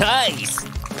bottle. Nice.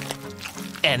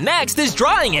 And next is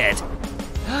drying it.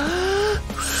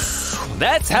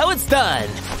 That's how it's done.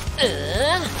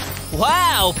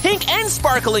 Wow, pink and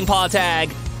sparkling paw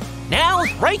tag. Now,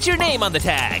 write your name on the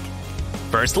tag.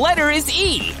 First letter is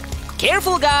E.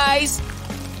 Careful, guys.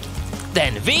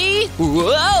 Then V,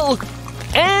 whoa,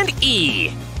 and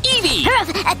E. Evie!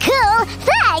 Cool,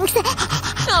 thanks.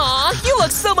 Aw, you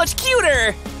look so much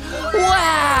cuter.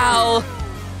 Wow.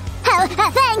 Oh,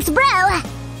 thanks, bro.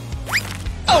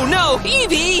 Oh no,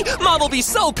 Evie! Mom will be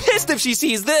so pissed if she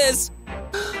sees this.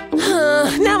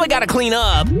 Now I gotta clean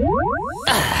up.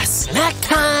 Snack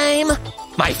time.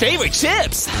 My favorite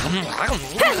chips. Hey,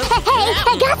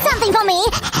 I got something for me.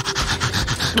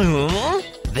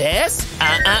 This?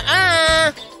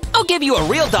 I'll give you a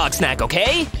real dog snack,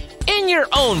 okay? In your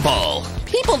own bowl.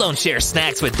 People don't share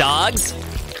snacks with dogs.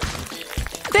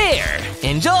 There,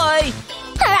 enjoy.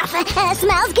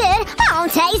 Smells good. Oh,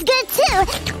 tastes good too.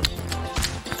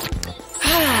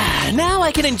 Now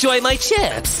I can enjoy my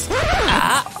chips.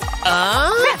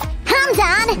 I'm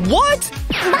done. What?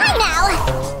 Bye now.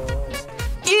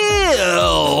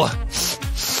 Ew!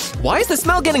 Why is the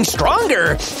smell getting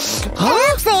stronger?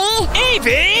 Huh? Oopsie.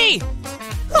 Evie!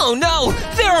 Oh no,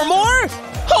 there are more?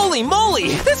 Holy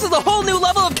moly, this is a whole new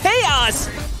level of chaos!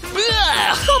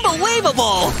 Ugh,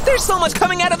 unbelievable! There's so much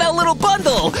coming out of that little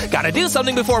bundle! Gotta do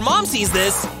something before Mom sees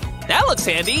this! That looks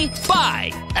handy.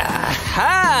 Bye!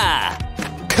 Aha!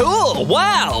 Cool,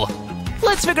 wow!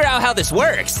 Let's figure out how this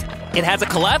works. It has a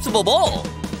collapsible bowl.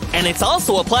 And it's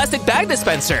also a plastic bag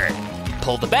dispenser.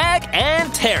 Pull the bag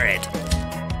and tear it.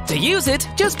 To use it,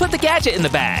 just put the gadget in the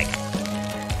bag.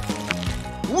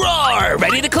 Roar!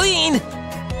 Ready to clean!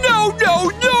 No, no,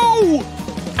 no!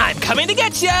 I'm coming to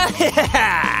get ya!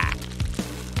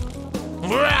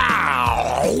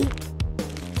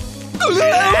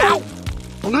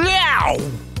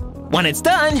 When it's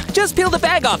done, just peel the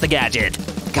bag off the gadget.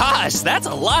 Gosh, that's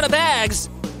a lot of bags.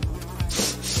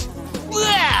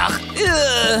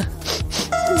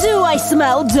 Do I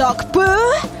smell dog poo?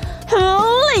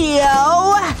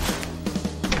 Leo!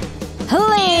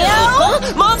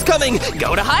 Leo! Mom's coming!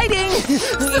 Go to hiding!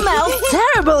 Smells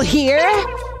terrible here.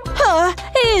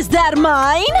 Is that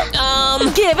mine?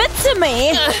 Give it to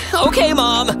me. Okay,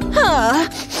 Mom.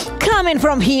 Coming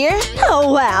from here?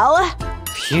 Oh, well.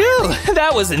 Phew,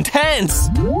 that was intense.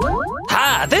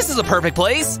 This is a perfect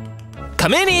place.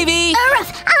 Come in, Evie.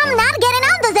 I'm not getting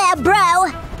under there,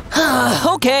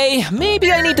 bro. Okay,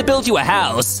 maybe I need to build you a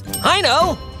house. I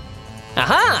know.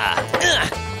 Aha!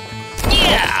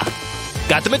 Yeah!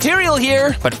 Got the material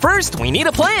here, but first we need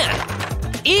a plan.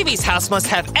 Evie's house must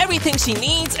have everything she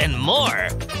needs and more.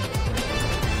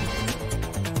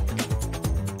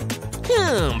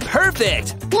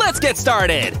 Perfect. Let's get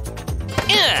started.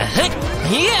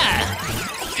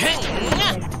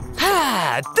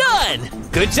 Done!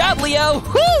 Good job, Leo!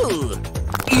 Woo!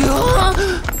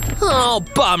 Oh,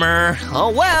 bummer.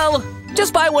 Oh well.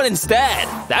 Just buy one instead.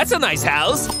 That's a nice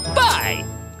house. Bye!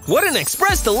 What an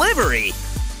express delivery!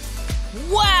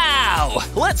 Wow!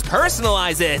 Let's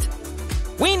personalize it.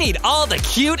 We need all the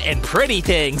cute and pretty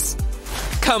things.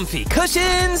 Comfy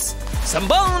cushions, some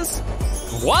bones.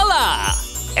 Voila!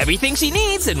 Everything she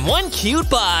needs in one cute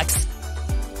box.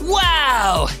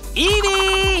 Wow!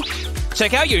 Evie!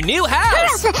 Check out your new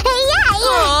house! Yay!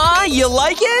 Aw, you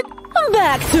like it?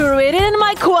 Back to reading in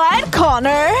my quiet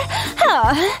corner.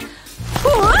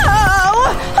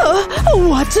 Whoa!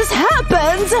 What just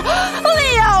happened?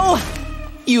 Leo!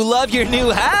 You love your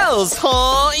new house,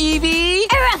 huh, Evie?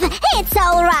 It's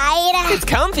alright. It's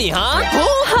comfy, huh?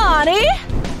 Oh, honey?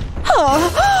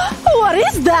 What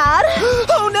is that?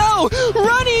 Oh no!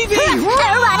 Run, Evie!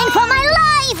 They're running for my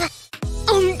life!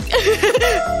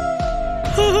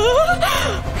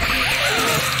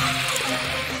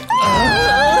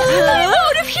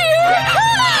 Out of here!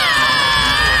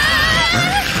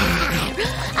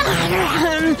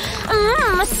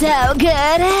 So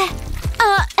good.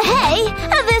 Hey,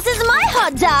 this is my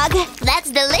hot dog. That's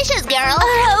delicious, girl.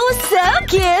 Oh, so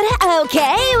good.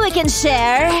 Okay, we can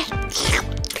share.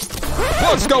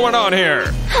 What's going on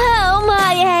here? Oh,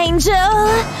 my angel.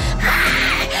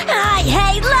 I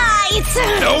hate lights.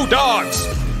 No dogs!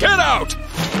 Get out!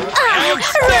 And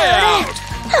stay out!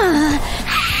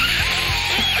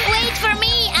 Wait for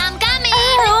me, I'm coming.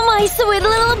 Oh, my sweet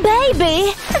little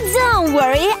baby. Don't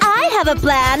worry, I have a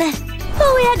plan.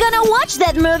 We are gonna watch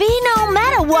that movie no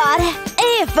matter what.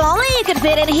 If only you could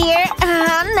fit in here.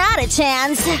 Not a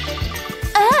chance.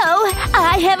 Oh,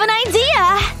 I have an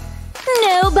idea.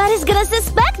 Nobody's gonna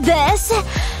suspect this.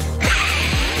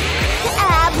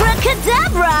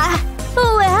 Abracadabra!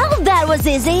 Well, that was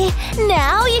easy.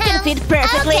 Now you can fit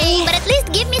perfectly. Okay, but at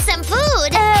least give me some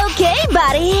food. Okay,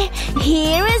 buddy.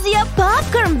 Here is your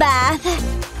popcorn bath.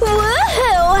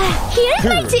 Woohoo! Here's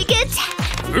my ticket.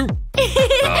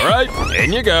 Alright,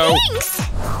 in you go. Thanks.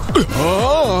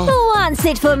 Oh, One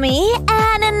seat for me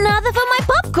and another for my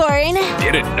popcorn.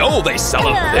 didn't know they sell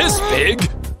them this big.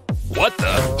 What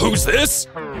the? Who's this?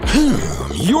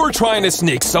 You're trying to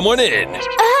sneak someone in.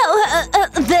 Oh,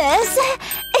 this?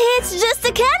 It's just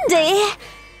a candy.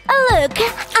 Look.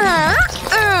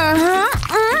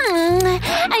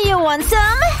 You want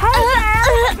some?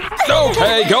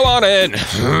 Okay, go on in.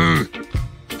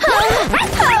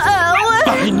 Uh-oh.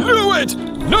 I knew it!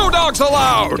 No dogs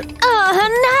allowed!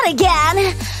 Not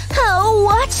again. Oh,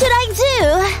 what should I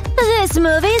do? This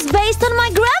movie is based on my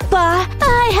grandpa.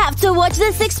 I have to watch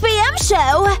the 6 p.m.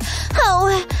 show.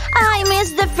 Oh, I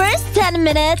missed the first 10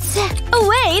 minutes. Wait,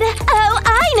 oh,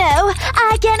 I know.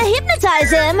 I can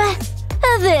hypnotize him.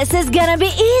 This is gonna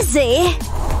be easy.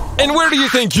 And where do you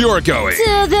think you're going?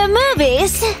 To the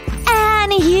movies.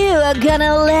 And you are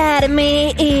gonna let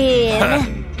me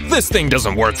in. This thing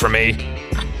doesn't work for me.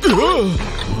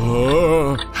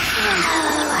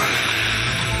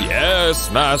 Yes,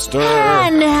 master.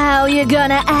 And now you're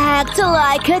gonna act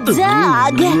like a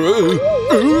dog.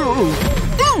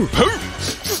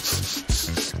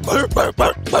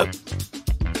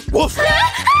 Woof.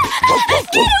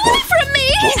 Get away from me!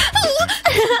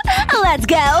 Let's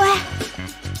go.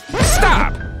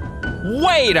 Stop!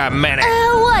 Wait a minute.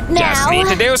 What now? Just need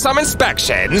to do some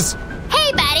inspections.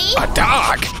 Hey, buddy. A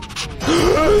dog!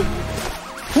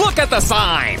 Look at the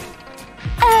sign!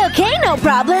 Okay, no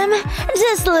problem.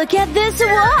 Just look at this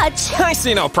watch. I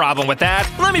see no problem with that.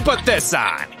 Let me put this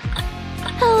on.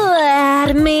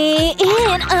 Let me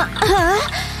in.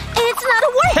 It's not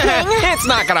working. It's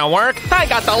not gonna work. I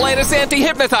got the latest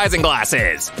anti-hypnotizing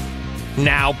glasses.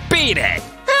 Now beat it.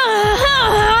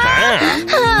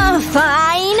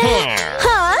 Fine.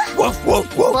 Huh?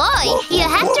 Boy, you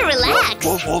have to relax.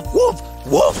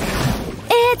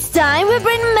 It's time we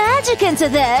bring magic into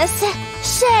this.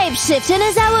 Shape-shifting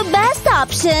is our best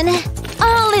option.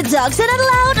 Only dogs are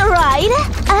allowed, right?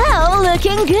 Oh,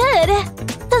 looking good.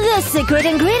 The secret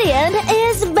ingredient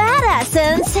is bat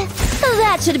essence.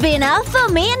 That should be enough for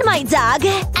me and my dog.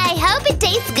 I hope it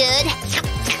tastes good.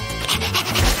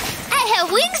 I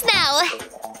have wings now.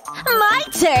 My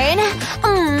turn.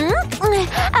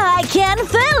 I can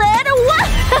feel it.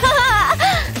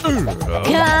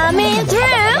 Coming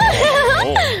through.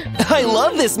 I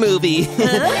love this movie.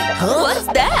 What's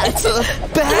that?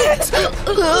 Bat!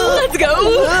 Let's go!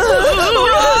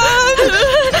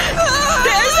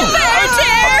 There's a bear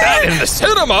That in the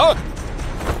cinema?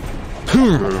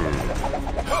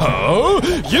 Oh,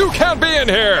 you can't be in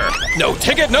here! No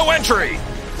ticket, no entry!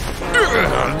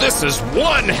 This is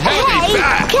one heavy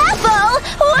bat! Careful!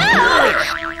 Whoa!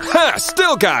 Ha!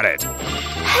 Still got it!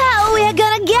 How we are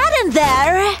gonna get in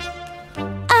there?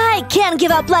 I can't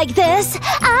give up like this.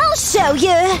 I'll show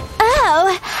you.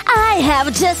 Oh, I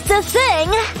have just a thing.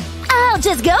 I'll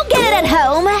just go get it at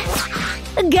home.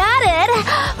 Got it.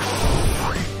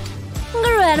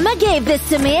 Grandma gave this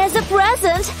to me as a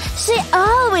present. She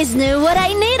always knew what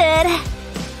I needed.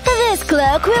 This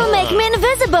cloak will make me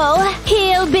invisible.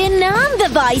 He'll be numb the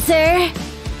visor.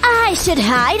 I should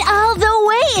hide all the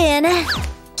way in.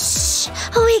 Shh!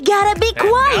 We gotta be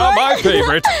quiet. Now my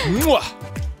favorite. Mwah.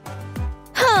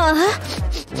 Huh?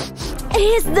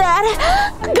 Is that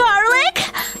garlic?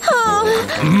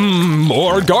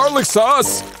 More garlic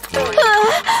sauce.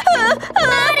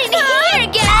 Not in here,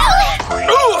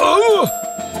 girl!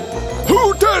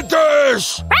 Who did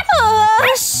this?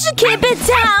 Keep it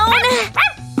down.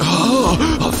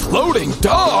 A floating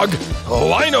dog.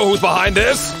 Oh, I know who's behind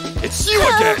this. It's you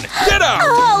again. Get out.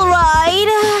 All right.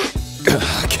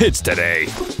 Kids today.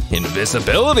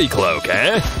 Invisibility cloak,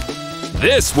 eh?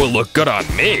 This will look good on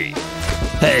me.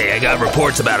 Hey, I got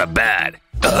reports about a bat.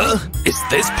 Is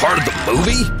this part of the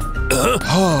movie?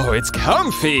 Oh, it's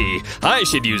comfy. I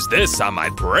should use this on my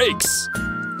brakes.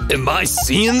 Am I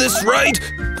seeing this right?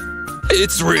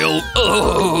 It's real.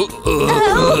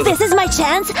 Oh, this is my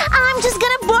chance. I'm just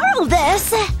gonna borrow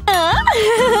this.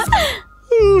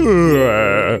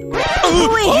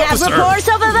 We have Officer. reports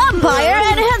of a vampire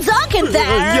and a dog in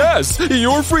there. Yes,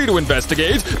 you're free to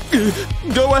investigate.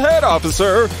 Go ahead,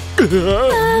 officer.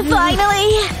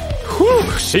 Finally.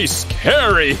 Whew, she's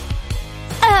scary.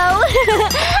 Oh,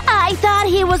 I thought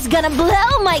he was gonna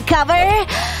blow my cover.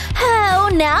 Oh,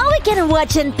 now we can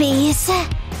watch in peace.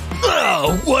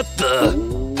 Oh, what the?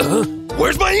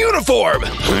 Where's my uniform?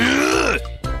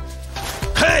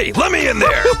 Hey, let me in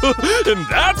there! In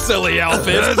that silly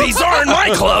outfit. These aren't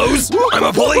my clothes! I'm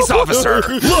a police officer!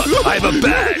 Look, I have a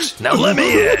badge! Now let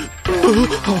me in!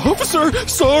 Officer,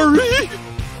 sorry.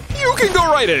 You can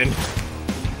go right in.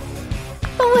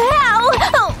 Wow.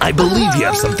 I believe you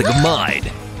have something of mine.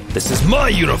 This is my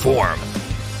uniform.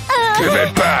 Give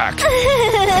it back!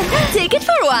 Take it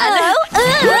for one.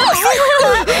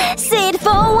 Sit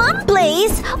for one,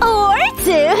 please. Or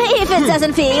two, if it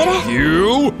doesn't fit.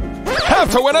 You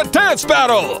have to win a dance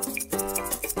battle!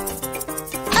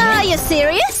 Are you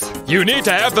serious? You need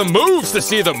to have the moves to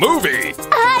see the movie!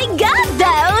 I got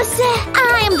those!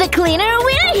 I'm the cleaner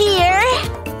winner here!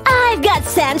 I've got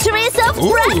centuries of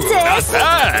Not practice!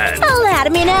 bad!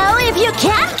 Let me know if you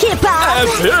can't keep up!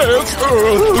 As if...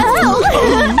 Oh!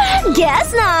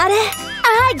 Guess not!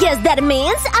 I guess that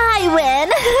means I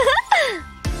win!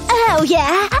 Oh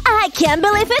yeah, I can't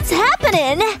believe it's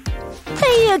happening!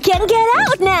 You can get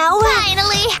out now!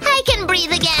 Finally, I can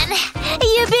breathe again.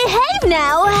 You behave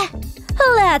now!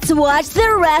 Let's watch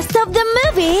the rest of the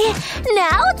movie!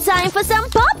 Now time for some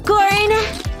popcorn!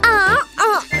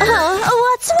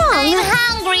 What's wrong? I'm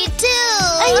hungry too.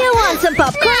 You want some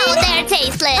popcorn? No, they're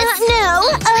tasteless.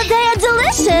 No, they are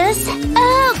delicious!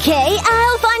 Okay,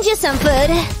 I'll find you some food.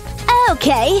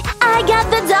 Okay, I got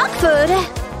the dog food.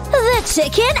 The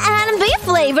chicken and beef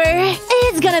flavor.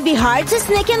 It's gonna be hard to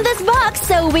sneak in this box,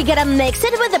 so we gotta mix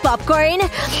it with the popcorn.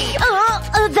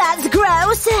 Oh, that's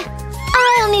gross.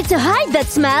 I'll need to hide that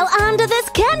smell under this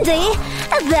candy.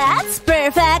 That's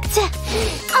perfect.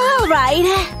 Alright.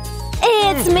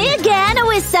 It's me again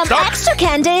with some Stop. extra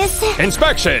candies.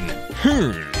 Inspection!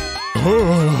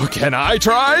 Oh, can I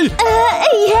try? Yeah,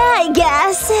 I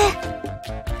guess.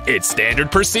 It's standard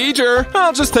procedure.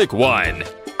 I'll just take one.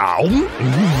 Ow.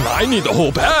 I need the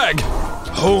whole bag.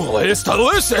 Oh, it's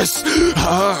delicious. He's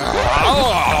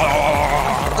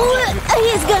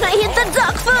gonna eat the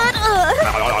dog food.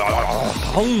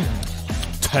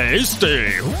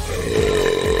 Tasty.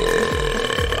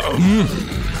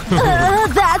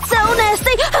 That's so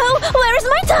nasty. Oh, where's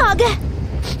my dog?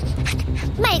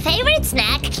 My favorite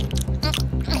snack.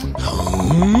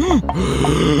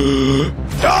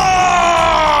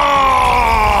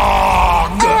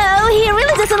 Oh, he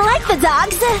really doesn't like the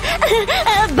dogs.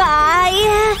 Bye.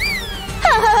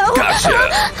 Oh. Gotcha.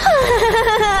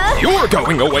 You're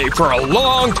going away for a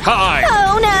long time.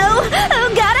 Oh no. Oh,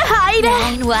 gotta hide.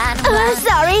 911.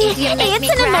 Sorry. If you make It's me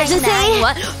an cry, emergency.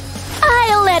 911.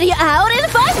 I'll let you out in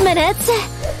 5 minutes.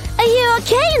 Are you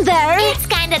okay in there? It's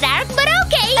kinda dark, but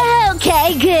okay.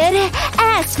 Okay, good.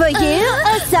 As for you,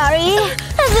 sorry.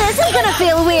 This is gonna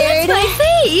feel weird. My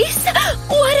face!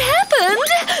 What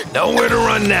happened? Nowhere to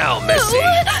run now, Missy.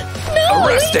 No,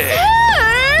 Arrested.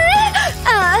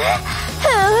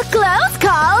 Close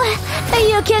call.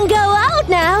 You can go out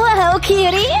now, oh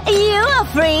cutie. You are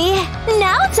free.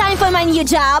 Now time for my new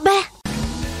job.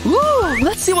 Ooh,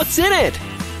 let's see what's in it.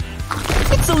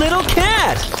 It's a little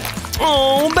cat.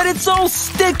 Oh, but it's so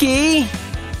sticky.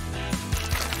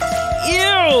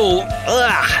 Ew!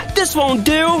 Ugh, this won't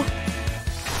do.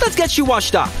 Let's get you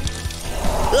washed up.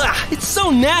 Ugh, it's so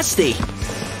nasty.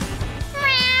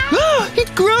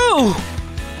 It grew.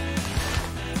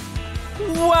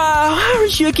 Wow,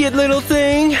 aren't you a cute little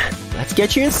thing? Let's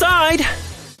get you inside.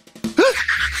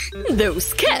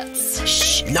 Those cats.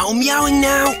 Shh, no meowing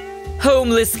now.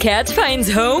 Homeless cat finds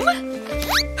home.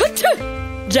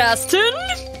 Justin?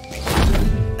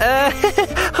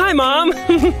 Hi, Mom.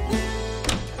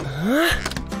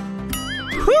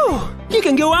 Whew, you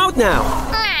can go out now.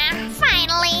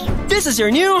 Finally. This is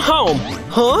your new home.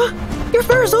 Huh? Your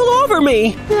fur's all over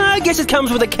me. I guess it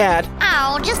comes with a cat.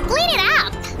 Oh, just clean it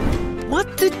up.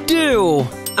 What to do?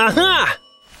 Aha!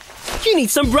 You need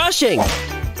some brushing.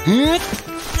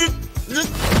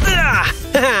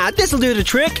 This'll do the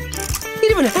trick.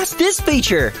 It even has this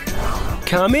feature.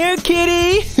 Come here,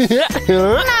 kitty.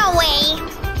 No way.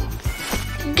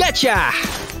 Gotcha.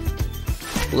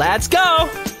 Let's go.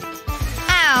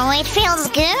 Oh, it feels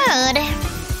good.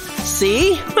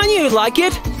 See? I knew you'd like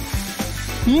it.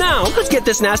 Now, let's get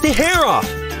this nasty hair off.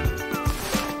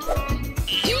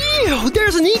 Ew,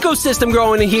 there's an ecosystem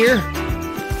growing in here.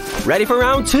 Ready for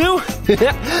round 2?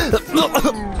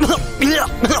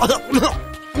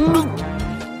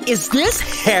 Is this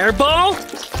hairball?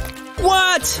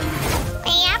 What?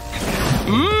 Yep.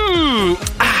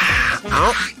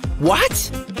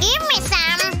 What? Give me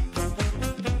some.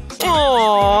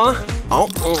 Aww.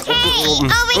 Hey,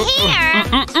 over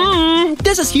here.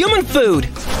 This is human food.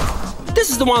 This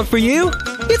is the one for you.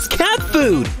 It's cat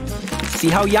food. See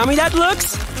how yummy that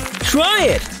looks? Try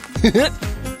it.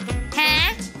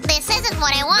 Huh? This isn't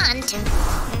what I want.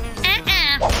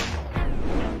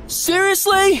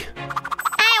 Seriously?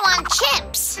 I want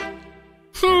chips.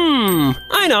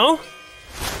 I know.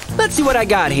 Let's see what I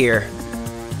got here.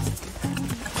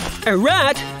 A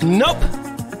rat? Nope.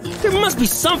 There must be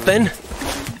something.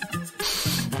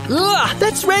 Ugh,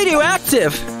 that's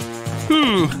radioactive.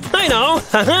 I know.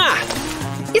 Haha.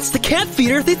 It's the cat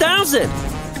feeder 3000.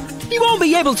 You won't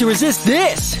be able to resist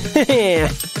this.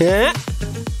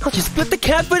 I'll just put the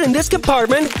cat food in this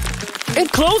compartment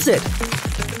and close it.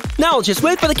 Now I'll just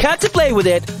wait for the cat to play with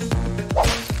it.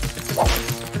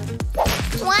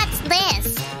 What's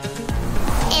this?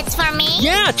 It's for me?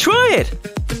 Yeah, try it.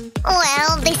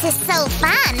 Well, this is so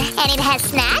fun. And it has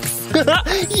snacks?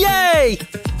 Yay!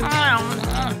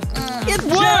 It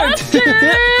worked!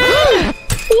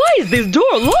 Why is this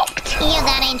door locked? You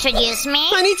gotta introduce me?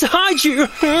 I need to hide you.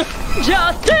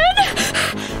 Justin?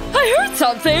 I heard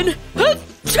something.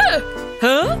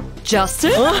 Huh?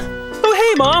 Justin? Huh? Oh,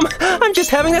 hey, Mom. I'm just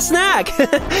having a snack.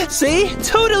 See?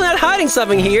 Totally not hiding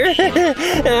something here.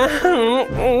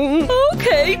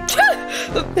 Okay.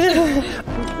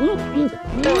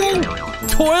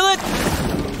 Toilet?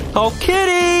 Oh,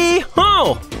 kitty!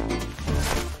 Oh!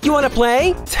 You wanna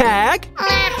play? Tag?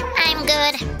 I'm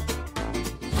good.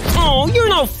 Oh, you're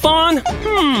no fun!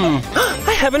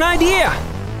 I have an idea!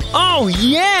 Oh,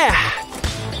 yeah!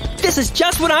 This is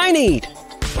just what I need!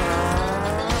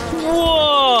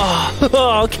 Whoa!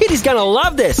 Oh, Kitty's gonna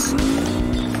love this!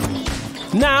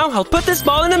 Now, I'll put this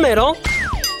ball in the middle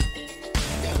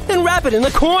and wrap it in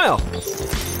the coil.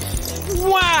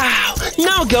 Wow!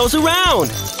 Now it goes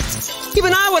around!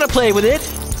 Even I want to play with it!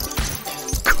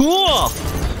 Cool!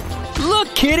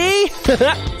 Look, Kitty!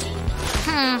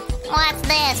 What's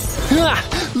this?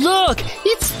 Look!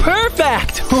 It's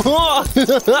perfect! Wow!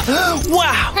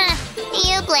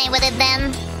 You play with it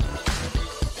then.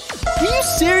 Are you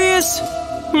serious?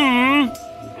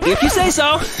 If you say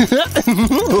so.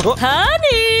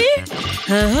 Honey!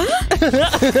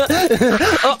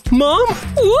 Mom?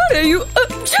 What are you...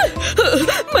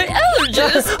 my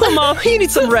allergies! Oh, Mom, you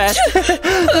need some rest.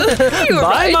 You're Bye,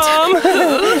 right. Mom.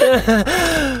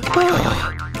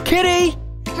 Kitty!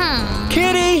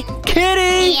 Kitty!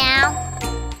 Kitty! Yeah?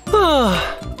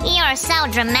 You're so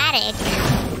dramatic.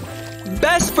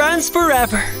 Best friends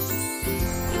forever.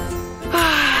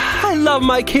 I love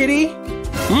my kitty.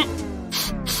 Ugh.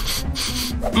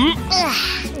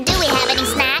 Do we have any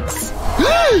snacks?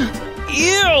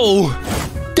 Ew!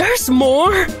 There's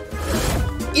more?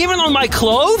 Even on my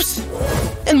clothes?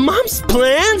 And Mom's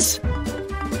plans?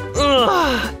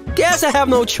 Ugh. Guess I have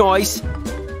no choice.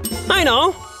 I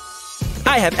know.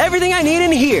 I have everything I need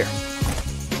in here.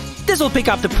 This will pick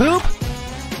up the poop.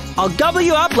 I'll gobble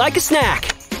you up like a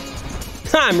snack.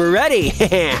 I'm ready.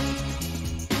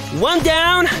 1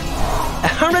 down,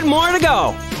 100 more to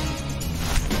go.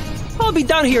 I'll be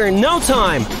done here in no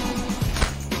time.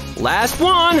 Last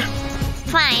one.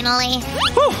 Finally.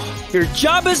 Whew, your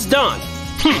job is done.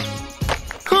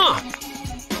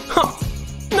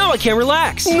 Now I can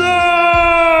relax. No!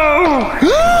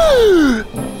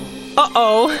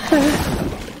 Uh-oh.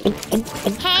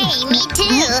 Hey, me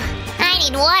too. I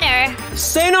need water.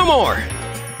 Say no more.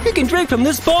 You can drink from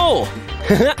this bowl.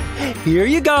 Here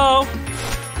you go.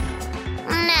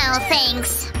 No,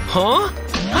 thanks. Huh?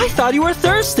 I thought you were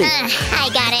thirsty. I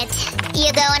got it.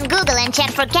 You go on Google and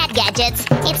check for cat gadgets.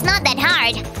 It's not that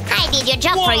hard. I did your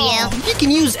job for you. You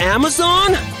can use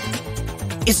Amazon?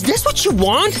 Is this what you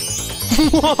want?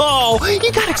 Whoa!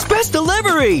 You got express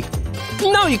delivery!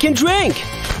 Now you can drink!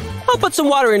 I'll put some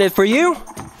water in it for you.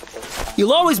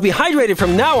 You'll always be hydrated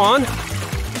from now on.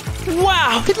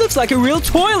 Wow! It looks like a real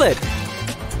toilet!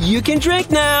 You can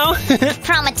drink now!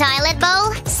 From a toilet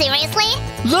bowl? Seriously?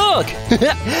 Look!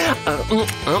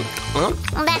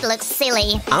 That looks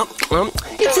silly.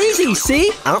 It's easy,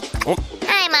 see?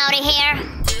 I'm out of here.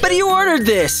 But you ordered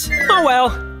this! Oh well.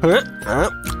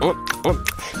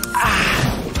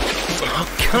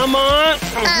 Come on!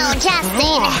 Oh,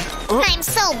 Justin. I'm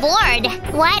so bored.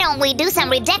 Why don't we do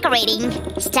some redecorating?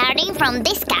 Starting from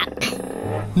this cup.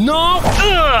 No!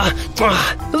 A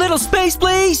little space,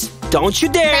 please! Don't you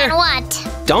dare! Then what?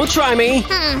 Don't try me!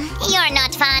 You're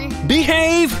not fun.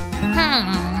 Behave!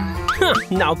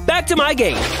 Now back to my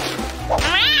game.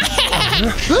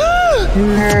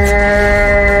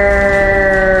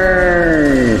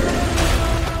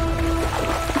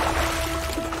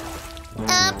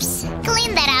 Oops.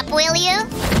 Clean that up, will you?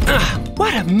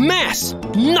 What a mess!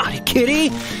 Naughty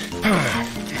kitty!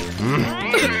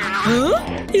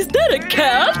 Is that a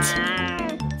cat?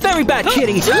 Very bad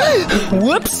kitty!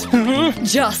 Whoops!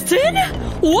 Justin?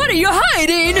 What are you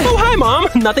hiding? Oh, hi, Mom!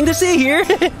 Nothing to see here. Is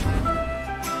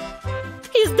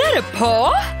that a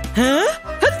paw? Huh?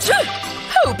 Achoo!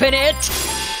 Open it!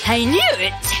 I knew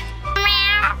it!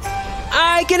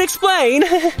 I can explain.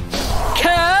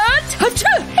 Cat!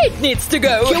 Achoo! It needs to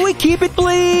go! Can we keep it,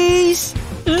 please?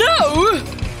 No!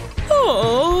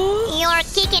 Oh. You're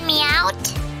kicking me out?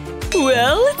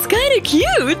 Well, it's kinda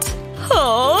cute.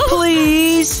 Oh.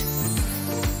 Please?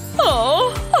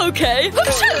 Oh, okay.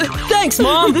 Achoo! Thanks,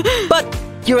 Mom! But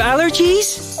your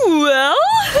allergies? Well?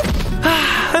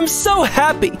 I'm so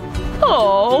happy!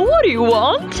 Oh, what do you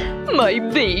want? My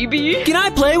baby. Can I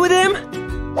play with him?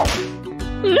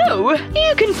 No,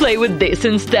 you can play with this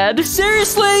instead.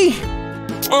 Seriously?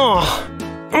 Oh.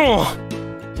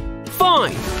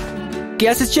 Fine.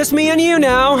 Guess it's just me and you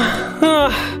now.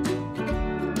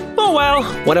 Oh well.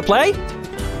 Wanna play?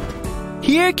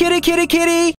 Here, kitty, kitty,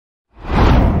 kitty!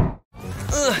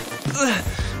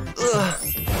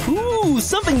 Ooh,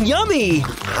 something yummy!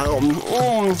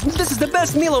 This is the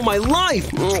best meal of my life!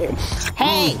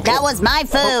 Hey, that was my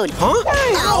food. Huh?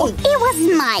 Oh, it was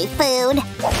my food.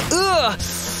 Ugh!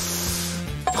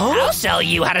 I'll show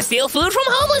you how to steal food from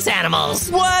homeless animals.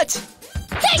 What?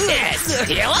 Take this!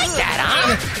 You like that,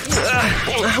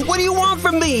 huh? What do you want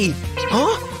from me?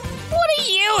 Huh? What do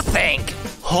you think?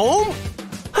 Home?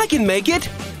 I can make it!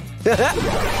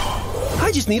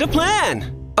 I just need a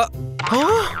plan!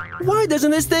 Huh? Why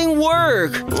doesn't this thing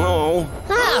work? Oh.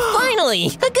 Finally!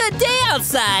 A good day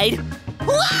outside!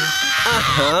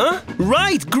 Uh-huh.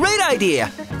 Right, great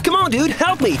idea! Come on, dude,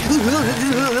 help me!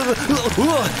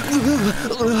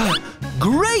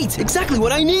 Great! Exactly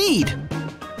what I need!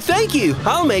 Thank you!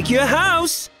 I'll make you a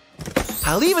house!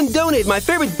 I'll even donate my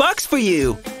favorite box for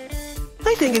you!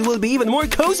 I think it will be even more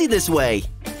cozy this way!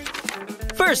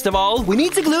 First of all, we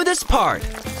need to glue this part.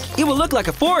 It will look like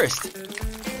a forest.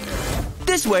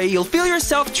 This way, you'll feel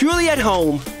yourself truly at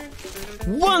home.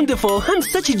 Wonderful! I'm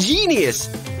such a genius!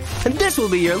 And this will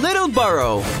be your little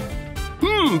burrow.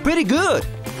 Pretty good.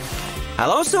 I'll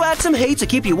also add some hay to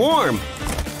keep you warm.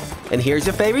 And here's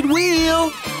your favorite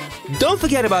wheel. Don't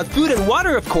forget about food and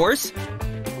water, of course.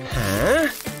 Huh?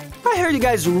 I heard you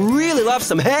guys really love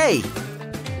some hay.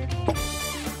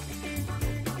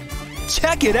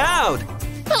 Check it out!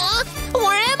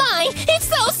 Where am I? It's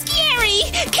so scary!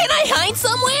 Can I hide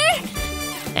somewhere?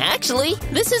 Actually,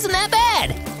 this isn't that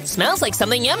bad. Smells like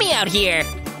something yummy out here.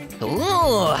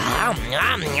 Ooh,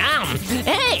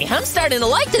 Hey, I'm starting to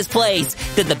like this place.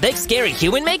 Did the big scary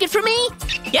human make it for me?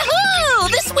 Yahoo!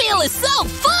 This wheel is so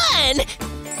fun!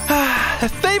 A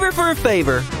favor for a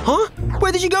favor. Huh?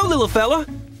 Where did you go, little fella?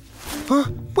 Huh?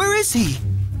 Where is he?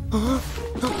 Help!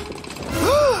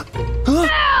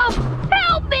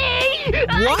 Help me!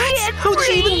 What? How did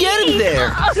you even get in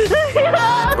there?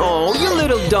 Oh, you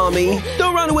little dummy.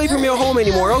 Don't run away from your home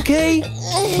anymore, okay?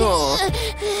 Oh.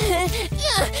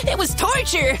 It was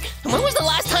torture. When was the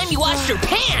last time you washed your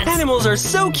pants? Animals are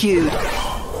so cute.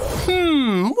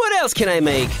 What else can I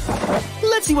make?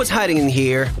 Let's see what's hiding in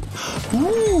here.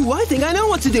 Ooh, I think I know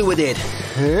what to do with it.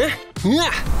 Huh?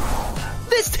 Yeah.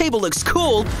 This table looks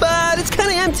cool, but it's kind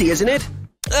of empty, isn't it?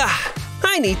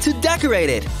 I need to decorate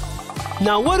it.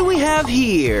 Now what do we have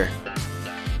here?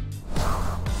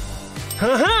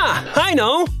 Haha! I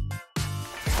know!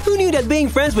 Who knew that being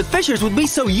friends with fishers would be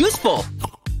so useful?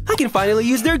 I can finally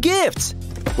use their gifts.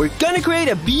 We're gonna create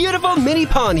a beautiful mini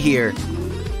pond here.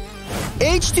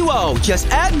 H2O, just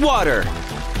add water.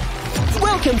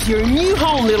 Welcome to your new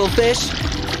home, little fish.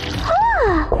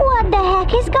 What the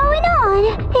heck is going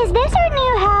on? Is this our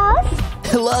new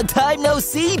house? Long time no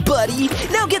see, buddy.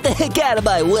 Now get the heck out of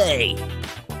my way.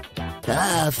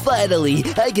 Ah, finally,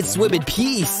 I can swim in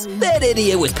peace. That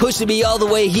idiot was pushing me all the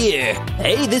way here.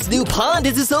 Hey, this new pond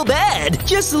isn't so bad.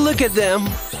 Just look at them.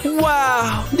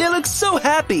 Wow, they look so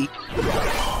happy.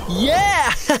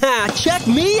 Yeah, check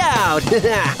me out.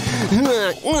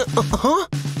 Huh?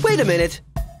 Wait a minute.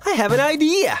 I have an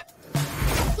idea.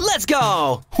 Let's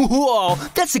go. Whoa,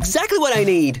 that's exactly what I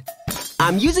need.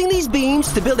 I'm using these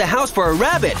beams to build a house for a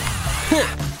rabbit.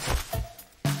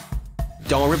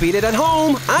 Don't repeat it at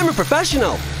home. I'm a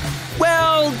professional.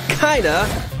 Well, kinda.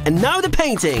 And now the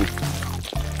painting.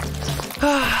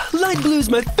 Light blue's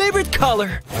my favorite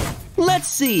color. Let's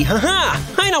see. Haha!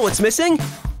 I know what's missing.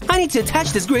 I need to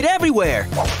attach this grid everywhere.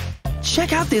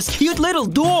 Check out this cute little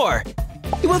door.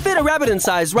 It will fit a rabbit in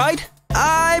size, right?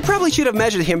 I probably should have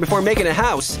measured him before making a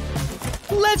house.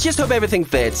 Let's just hope everything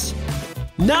fits.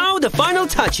 Now the final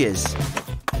touches.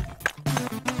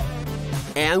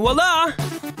 And voila!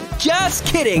 Just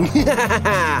kidding!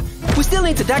 We still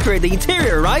need to decorate the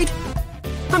interior, right?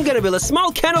 I'm gonna build a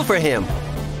small candle for him.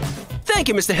 Thank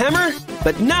you, Mr. Hammer.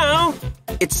 But now,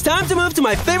 it's time to move to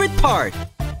my favorite part.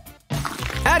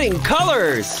 Adding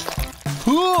colors.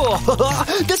 Ooh,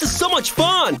 this is so much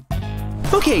fun!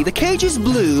 Okay, the cage is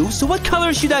blue, so what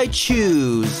color should I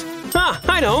choose?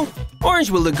 I know. Orange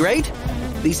will look great.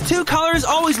 These two colors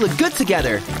always look good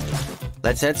together.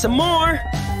 Let's add some more.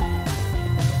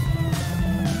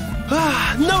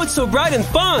 Now it's so bright and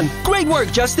fun! Great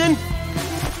work, Justin!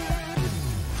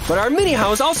 But our mini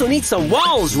house also needs some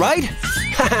walls, right?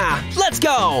 Haha, let's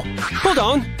go! Hold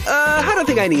on, I don't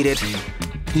think I need it.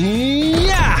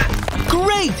 Yeah!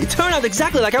 Great! It turned out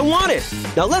exactly like I wanted!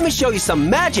 Now let me show you some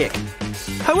magic!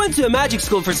 I went to a magic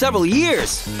school for several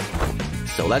years.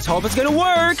 So let's hope it's gonna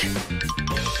work!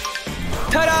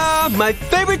 Ta-da! My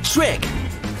favorite trick!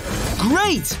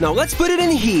 Great! Now let's put it in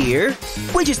here.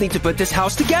 We just need to put this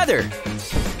house together.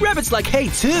 Rabbits like hay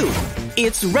too.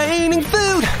 It's raining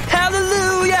food!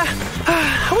 Hallelujah!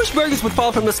 I wish burgers would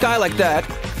fall from the sky like that.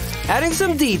 Adding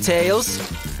some details.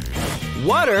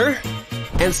 Water.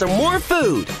 And some more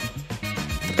food.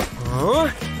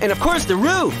 And of course the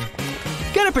roof.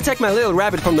 Gotta protect my little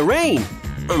rabbit from the rain.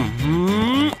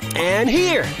 And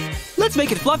here. Let's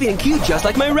make it fluffy and cute just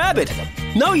like my rabbit.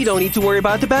 No, you don't need to worry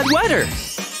about the bad weather.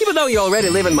 Even though you already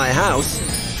live in my house.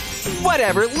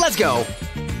 Whatever, let's go.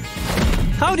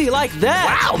 How do you like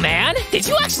that? Wow, man! Did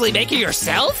you actually make it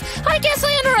yourself? I guess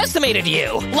I underestimated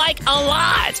you. Like, a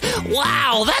lot.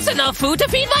 Wow, that's enough food to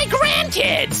feed my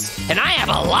grandkids. And I have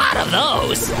a lot of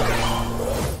those.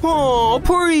 Oh,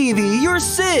 poor Evie, you're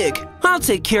sick. I'll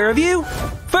take care of you.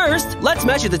 First, let's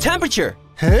measure the temperature.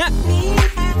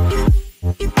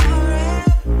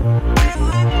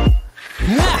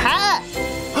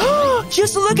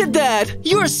 Just look at that!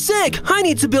 You're sick! I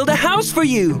need to build a house for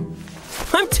you!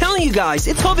 I'm telling you guys,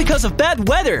 it's all because of bad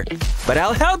weather! But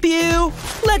I'll help you!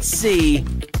 Let's see…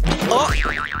 Oh!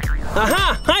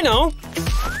 Aha! I know!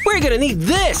 We're gonna need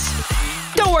this!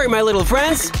 Don't worry, my little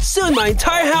friends! Soon my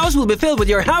entire house will be filled with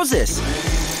your houses!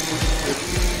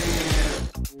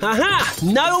 Aha!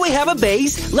 Now that we have a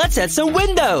base, let's add some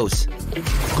windows!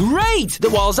 Great! The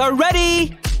walls are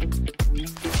ready!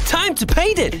 Time to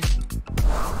paint it!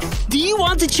 Do you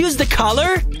want to choose the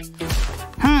color?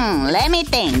 Let me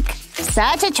think.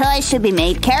 Such a choice should be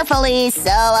made carefully,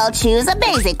 so I'll choose a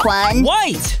basic one.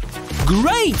 White!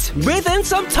 Great! Breathe in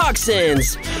some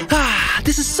toxins!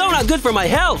 This is so not good for my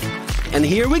health! And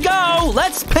here we go!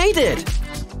 Let's paint it!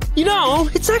 You know,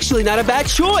 it's actually not a bad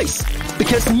choice!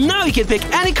 Because now you can pick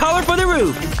any color for the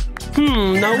roof!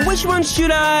 Now which one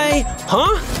should I…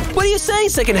 Huh? What are you saying,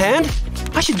 secondhand?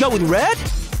 I should go with red?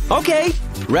 Okay,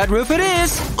 red roof it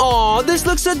is! Aw, this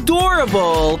looks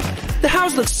adorable! The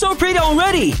house looks so pretty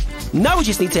already! Now we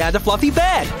just need to add the fluffy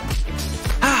bed!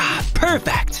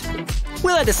 Perfect!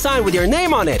 We'll add a sign with your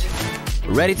name on it!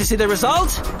 Ready to see the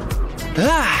result?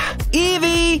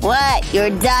 Evie! What?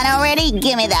 You're done already?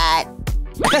 Give me that.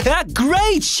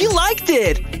 Great! She liked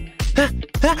it!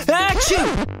 Achoo!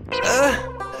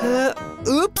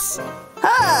 Oops!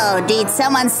 Oh, did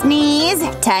someone sneeze?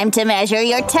 Time to measure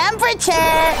your temperature.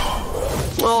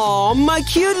 Oh, my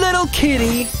cute little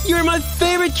kitty. You're my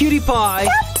favorite cutie pie.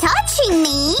 Stop touching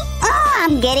me. Oh,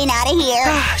 I'm getting out of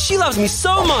here. She loves me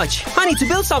so much. I need to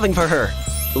build something for her.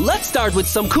 Let's start with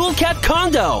some cool cat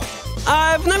condo.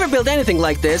 I've never built anything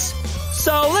like this,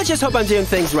 so let's just hope I'm doing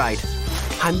things right.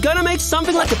 I'm gonna make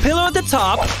something like a pillow at the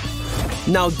top.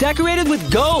 Now decorate it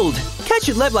with gold. Cats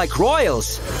should live like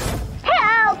royals.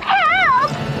 Help!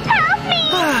 Help! Help me!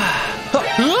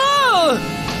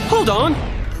 Hold on.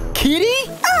 Kitty?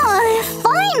 Oh,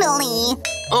 finally!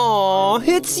 Aw,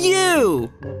 it's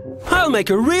you! I'll make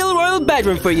a real royal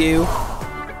bedroom for you.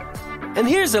 And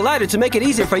here's a ladder to make it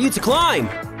easier for you to climb.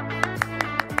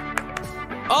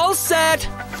 All set!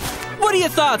 What are your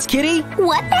thoughts, Kitty?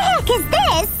 What the heck is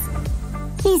this?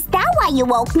 Is that why you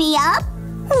woke me up?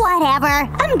 Whatever,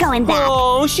 I'm going back.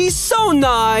 Oh, she's so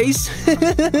nice!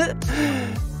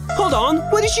 Hold on,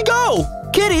 where did she go?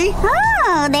 Kitty?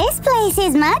 Oh, this place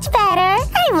is much better.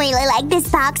 I really like this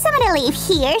box. I'm gonna leave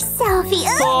here, Sophie.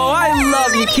 Oh, I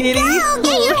love you, Kitty! Go.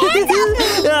 Get your hands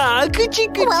off me! Could you?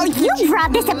 Well, you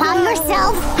brought this upon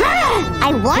yourself.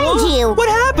 I warned you. What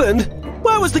happened?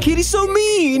 Why was the kitty so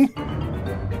mean?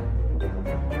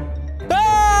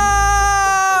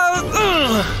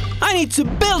 I need to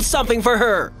build something for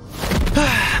her.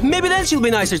 Maybe then she'll be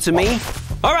nicer to me.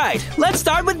 All right, let's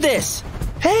start with this.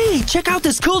 Hey, check out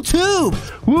this cool tube.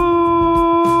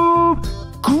 Woo!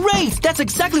 Great, that's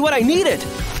exactly what I needed.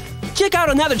 Check out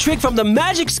another trick from the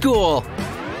magic school.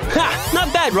 Ha,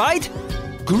 not bad, right?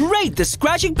 Great, the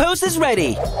scratching post is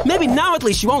ready. Maybe now at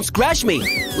least she won't scratch me.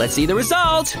 Let's see the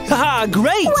result. Haha,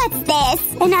 great. What's this?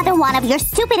 Another one of your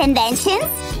stupid inventions?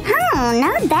 Oh,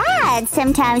 not bad.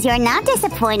 Sometimes you're not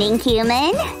disappointing,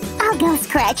 human. I'll go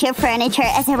scratch your furniture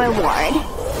as a reward.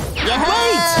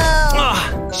 Great!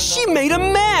 She made a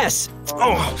mess.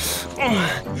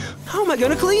 How am I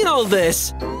gonna clean all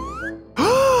this?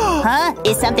 Huh?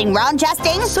 Is something wrong,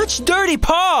 Justin? Such dirty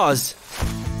paws.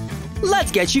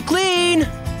 Let's get you clean.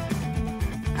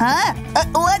 Huh?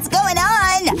 What's going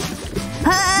on?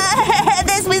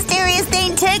 This mysterious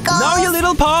thing tickles. Now your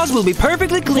little paws will be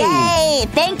perfectly clean. Yay!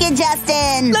 Thank you,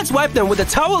 Justin. Let's wipe them with a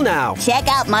towel now. Check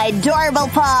out my adorable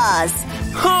paws.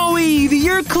 Oh, Evie,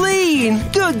 you're clean.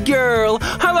 Good girl.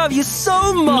 I love you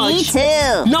so much. Me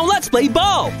too. Now let's play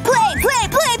ball. Play!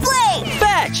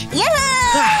 Fetch. Yahoo!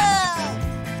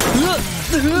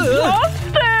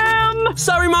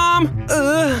 Sorry, Mom.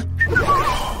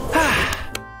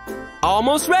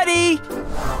 Almost ready.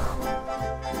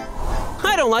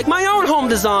 I don't like my own home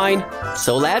design.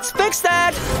 So let's fix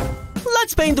that.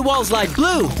 Let's paint the walls light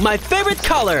blue, my favorite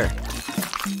color.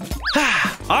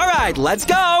 All right, let's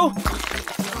go.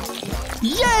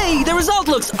 Yay, the result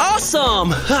looks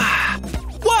awesome.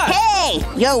 What? Hey,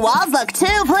 your walls look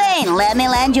too plain. Let me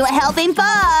lend you a helping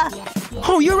paw.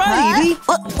 Oh, you're right, Evie.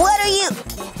 What are you?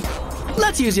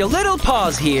 Let's use your little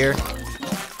paws here.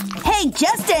 Hey,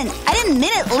 Justin, I didn't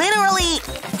mean it literally.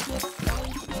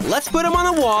 Let's put them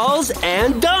on the walls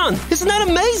and done. Isn't that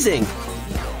amazing?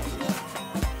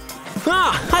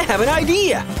 I have an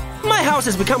idea. My house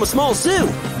has become a small zoo.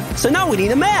 So now we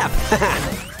need a map.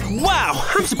 Wow,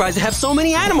 I'm surprised I have so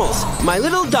many animals. My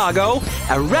little doggo,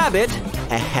 a rabbit,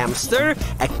 a hamster,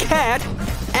 a cat,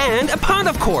 and a pond,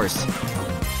 of course.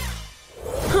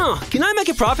 Can I make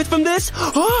a profit from this?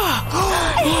 Wow!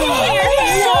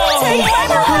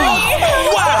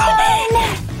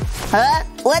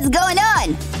 What's going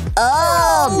on?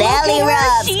 Oh, belly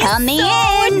rubs coming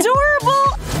in.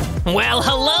 Adorable. Well,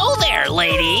 hello there,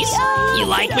 ladies. You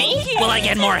like me? Will I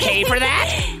get more hay for that?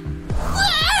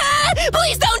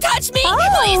 Please don't touch me!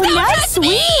 Please don't touch me!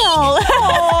 Wheel.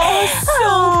 Oh,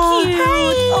 so cute.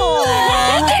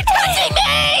 They're touching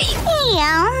me!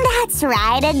 Yeah, that's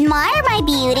right. Admire my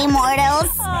beauty,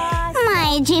 mortals.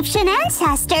 My Egyptian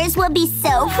ancestors will be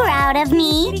so proud of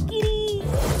me.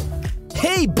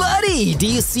 Hey, buddy! Do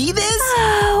you see this?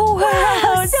 Oh,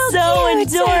 wow, so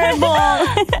adorable.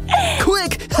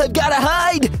 Quick! I've gotta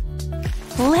hide!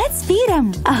 Let's feed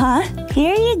them.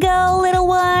 Here you go, little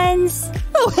ones.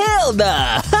 Oh, hell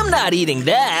nah! I'm not eating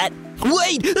that!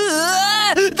 Wait!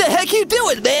 The heck you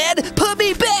doing, man? Put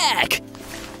me back!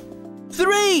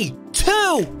 3, 2,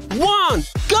 1,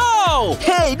 go!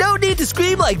 Hey, no need to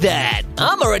scream like that!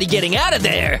 I'm already getting out of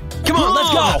there! Come on,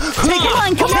 let's go! Take it!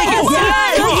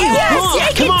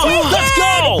 Come on, let's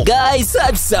go! Guys,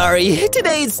 I'm sorry.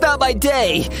 Today it's not my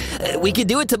day. We can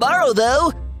do it tomorrow,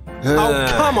 though. Oh,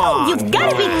 come on! You've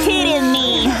got to be kidding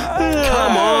me.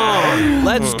 Come on!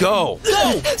 Let's go!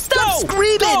 Stop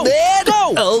screaming, go, man!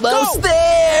 go, Almost go.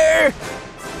 there!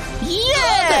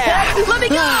 Yeah! Let me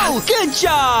go! Good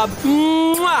job!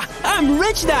 Mwah. I'm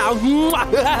rich now! Mwah.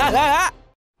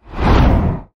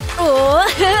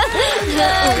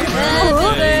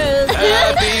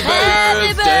 Happy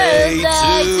birthday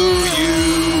to you!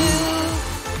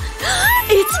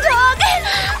 It's dog.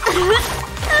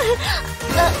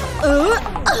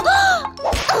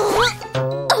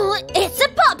 It's a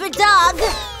puppy dog.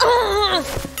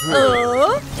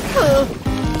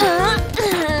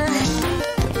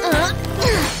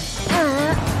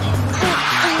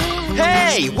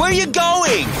 Hey, where are you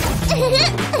going?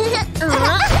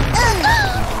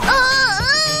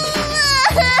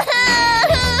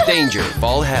 Danger,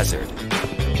 fall hazard.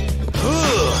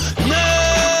 No!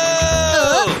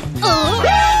 Oh,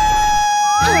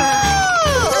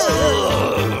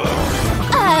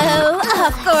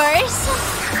 of course.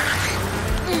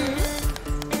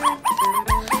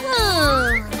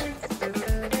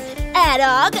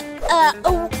 Dog,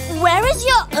 where is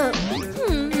your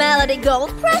Melody Gold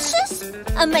Precious?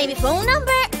 Maybe phone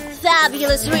number?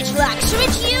 Fabulous rich luxury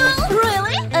jewel?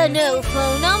 Really? No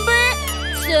phone number?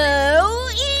 So,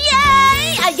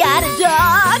 yay! I got a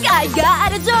dog! I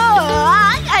got a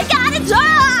dog! I got a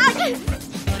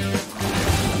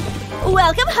dog!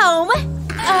 Welcome home.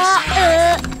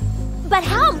 But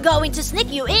how I'm going to sneak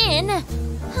you in?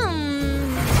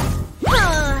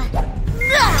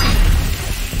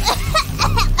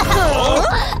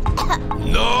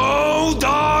 No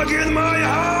dog in my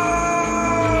house!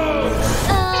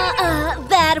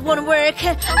 That won't work.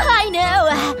 I know.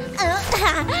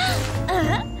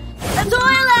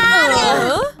 Toilet!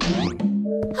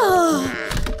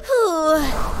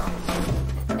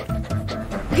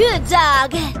 Good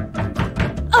dog.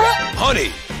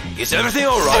 Honey, is everything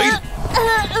all right?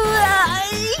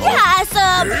 Yes,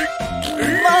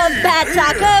 bad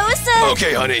tacos.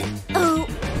 Okay, honey.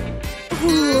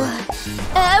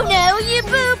 Oh no, you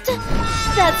pooped!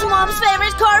 That's Mom's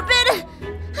favorite carpet!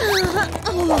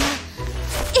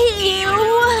 Ew!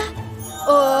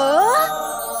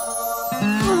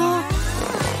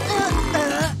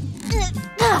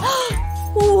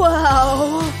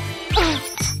 Whoa!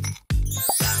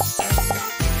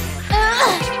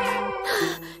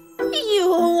 You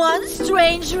one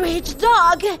strange rich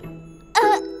dog!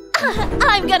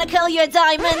 I'm gonna call you a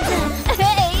diamond!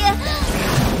 Hey!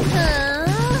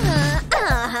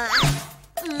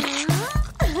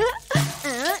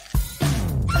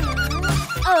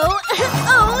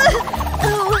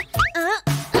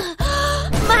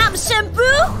 Mom, shampoo?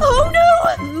 Oh no!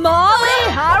 Mommy,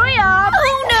 hurry up!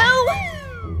 Oh no!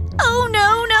 Oh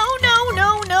no, no, no, no,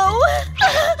 no!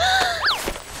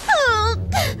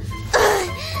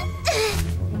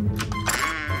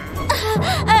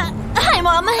 Hi,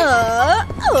 Mom.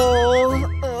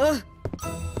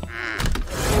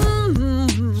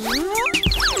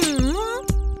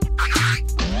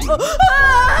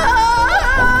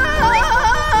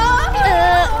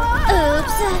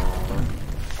 Oops.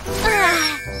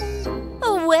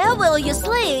 Where will you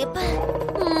sleep?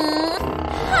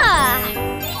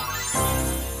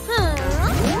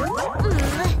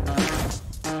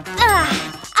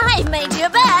 I made you a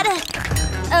bed.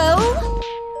 Oh.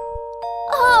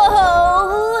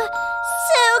 Oh,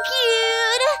 so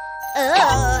cute.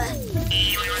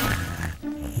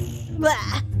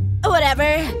 Blah.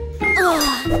 Whatever.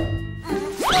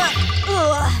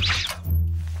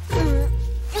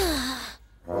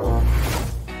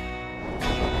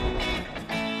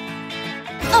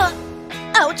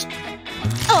 Ouch.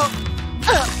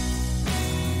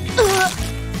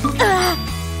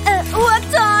 What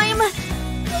time?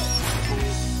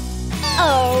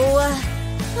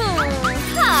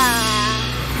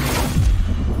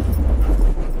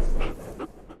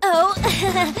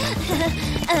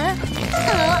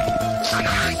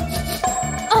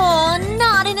 Oh,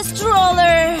 not in a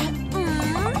stroller.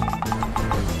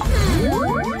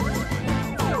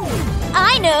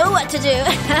 I know what to do.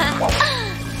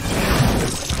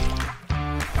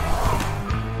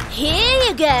 Here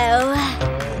you go.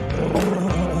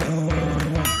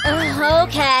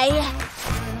 Okay.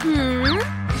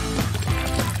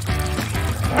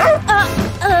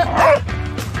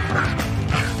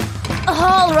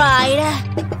 All right.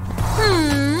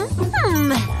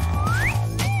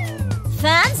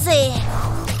 Fancy.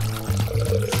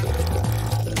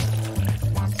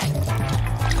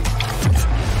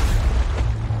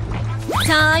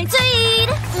 Time to eat.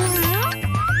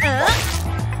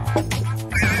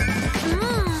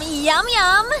 Yum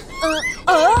yum.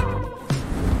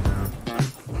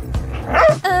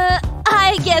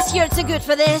 I guess you're too good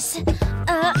for this.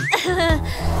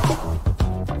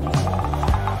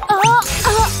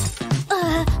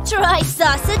 Try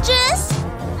sausages.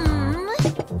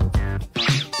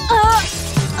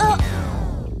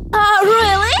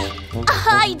 Really?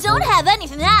 I don't have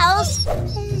anything else.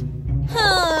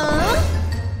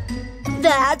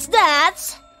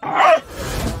 That's.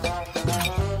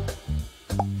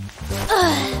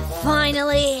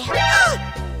 Finally.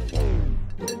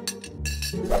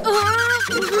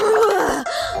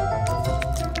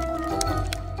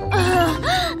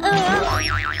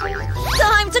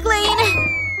 Time to clean.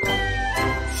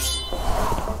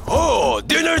 Oh,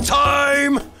 dinner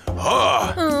time!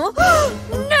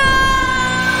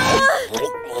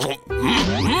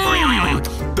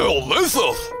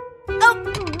 whistle.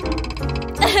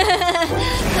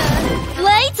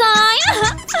 Playtime!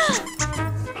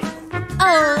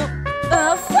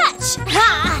 Fetch!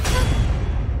 Ha!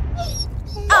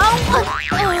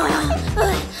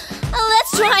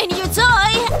 Let's try a new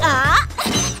toy!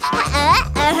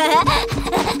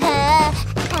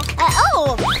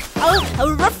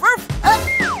 Ruff, ruff.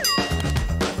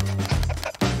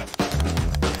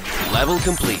 Level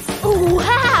complete.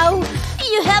 Wow!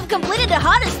 You have completed the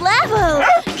hardest level!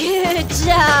 Good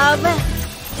job!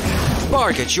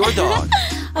 Bark at your dog.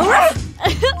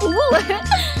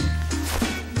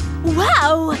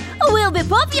 Wow! We'll be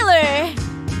popular!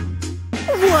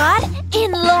 What?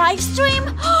 In live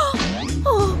stream?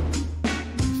 Oh.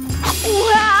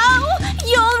 Wow!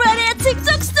 You're already a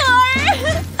TikTok star!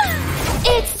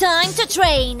 It's time to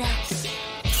train!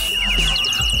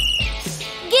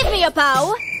 Give me a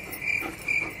paw!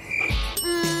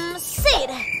 Sit!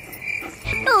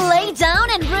 Lay down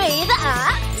and breathe!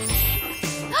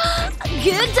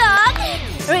 Good dog!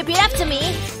 Repeat after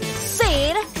me!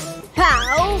 Sit!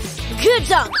 Paw! Good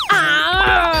dog!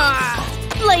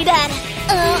 Lay down!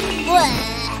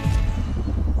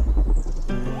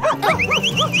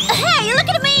 Hey, look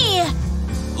at me!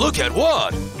 Look at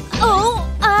what? Oh,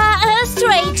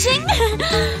 stretching?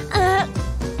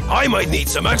 I might need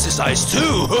some exercise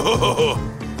too.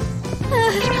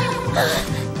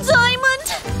 Diamond!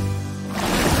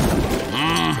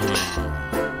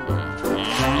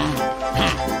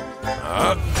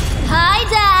 Hi,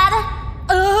 Dad!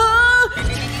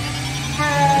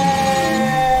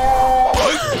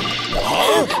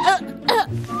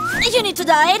 You need to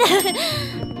diet.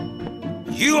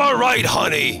 You are right,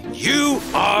 honey. You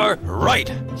are right.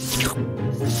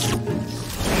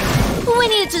 We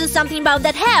need to do something about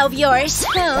that hair of yours.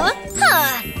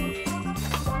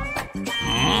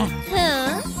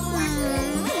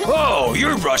 Oh,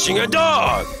 you're brushing a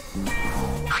dog.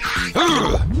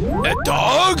 A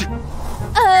dog?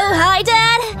 Oh, hi,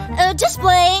 Dad. Just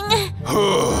playing.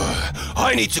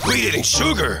 I need to quit eating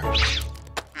sugar.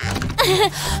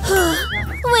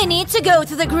 We need to go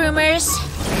to the groomers.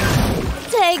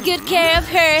 Take good care of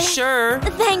her. Sure.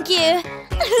 Thank you.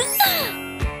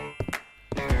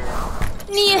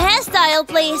 New hairstyle,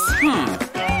 please.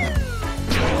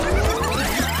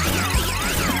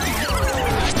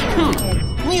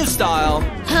 New style.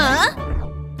 Huh?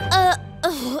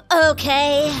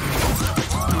 Okay.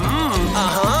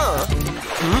 Uh-huh.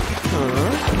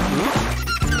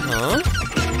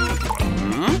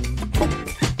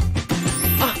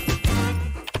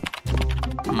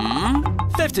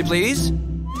 50, please.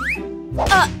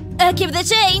 Keep the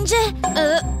change.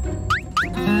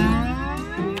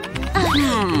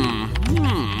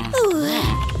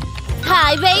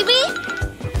 Hi, baby.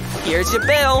 Here's your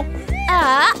bill.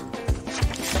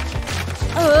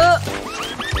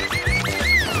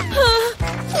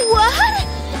 What?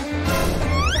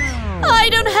 I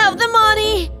don't have the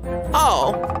money.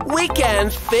 Oh, we can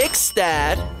fix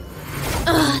that.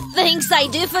 Thanks I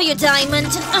do for you,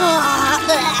 Diamond.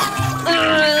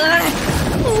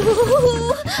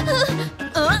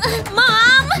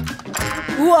 Mom!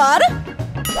 What?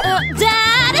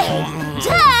 Dad!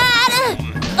 Dad!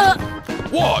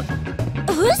 What?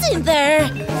 Who's in there?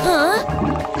 Huh?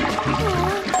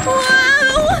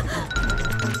 Wow!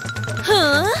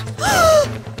 Huh?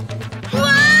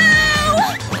 Wow!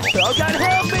 Oh, God,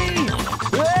 help me!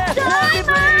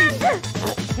 Diamond!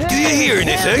 Do you hear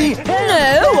anything?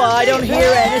 No, I don't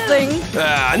hear anything.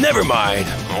 Never mind.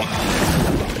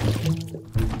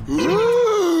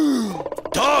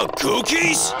 Dog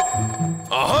cookies?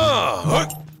 Uh-huh.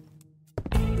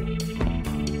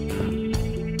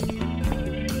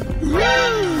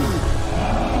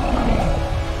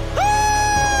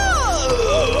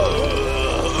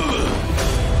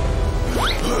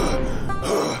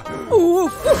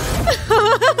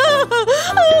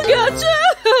 Oh, gotcha!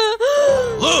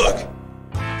 Look!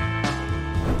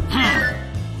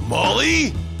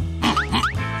 Molly?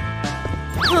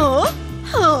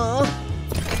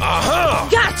 Uh-huh!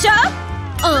 Gotcha!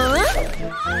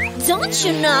 Don't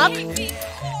you knock?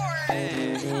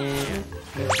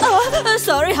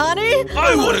 Sorry, honey.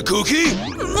 I want a cookie!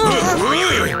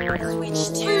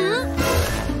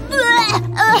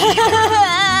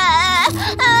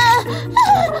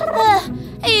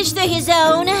 Each to his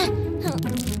own.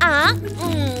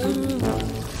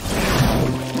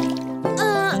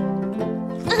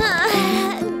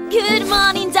 Good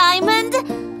morning, Diamond.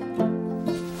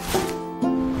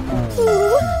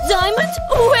 Diamond,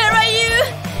 where are you?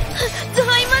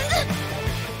 Diamond.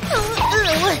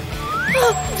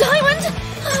 Diamond.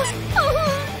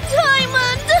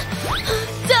 Diamond.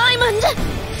 Diamond.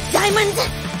 Diamond.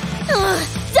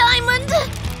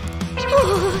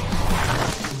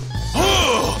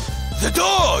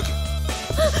 dog!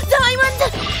 Diamond!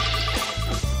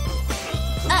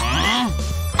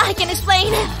 I can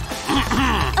explain.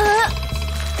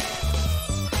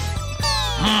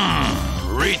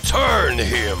 Return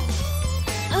him.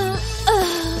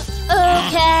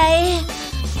 Okay.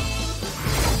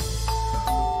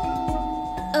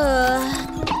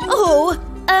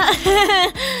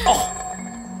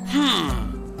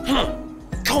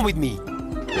 Come with me.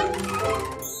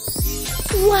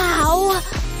 Wow.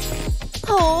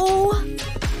 Oh.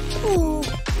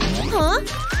 Huh?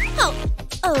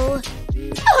 Oh.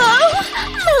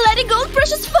 Letting go of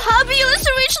precious fabulous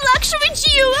rich luxury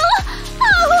jewel.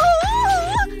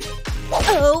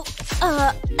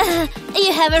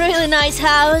 You have a really nice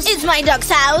house. It's my dog's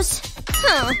house.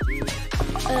 Huh.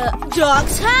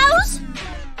 Dog's house?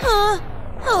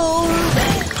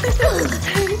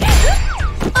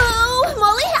 Oh,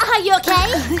 Molly, are you okay?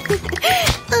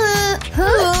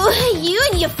 You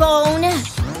and your phone.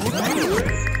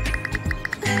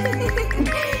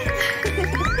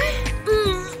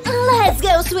 Let's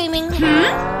go swimming.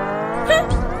 We're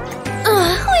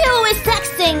always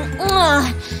texting.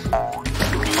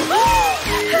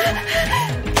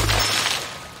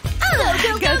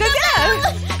 Go.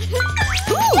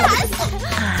 Yes.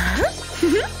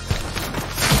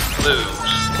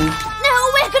 No,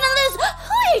 we're gonna lose.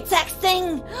 Who are you texting?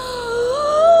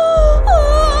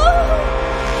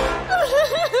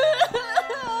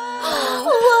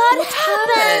 What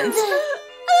happened?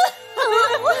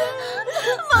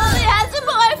 Molly has a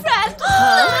boyfriend.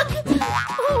 Look.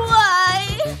 Why?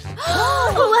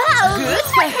 Wow, good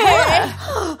for her.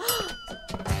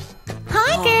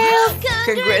 Hi, girls.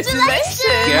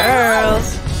 Congratulations. Girls.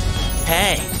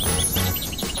 Hey.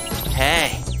 Hey.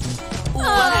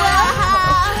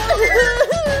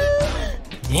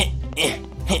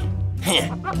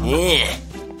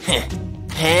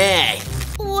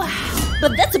 Wow.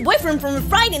 But that's a boyfriend from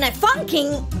Friday Night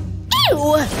Funkin'.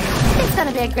 Ew. It's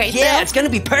gonna be a great Yeah, show. it's gonna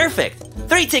be perfect.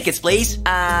 3 tickets, please.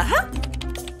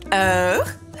 Oh?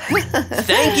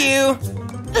 Thank you.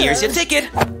 Here's your ticket.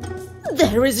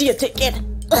 There is your ticket.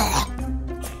 Where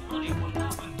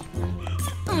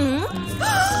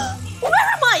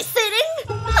am I sitting?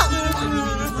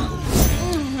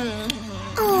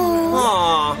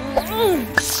 Aww.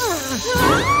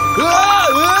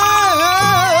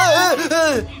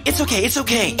 It's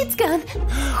okay. It's gone.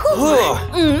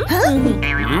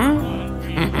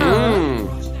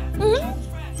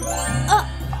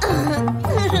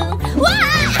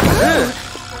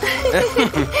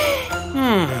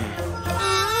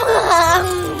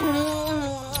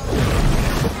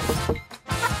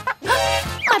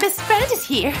 My best friend is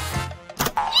here.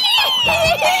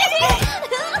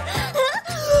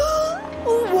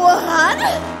 What?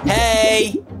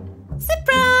 Hey.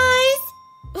 Surprise!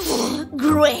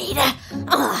 Great.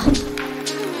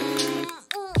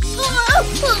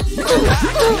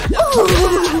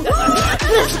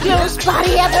 Best girl's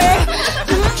party ever.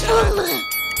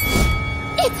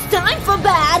 It's time for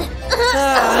bed.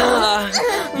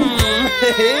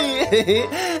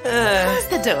 Close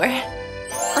the door.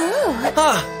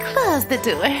 Close the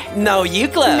door. No, you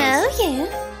close. No, you.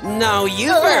 No,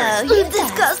 you first. You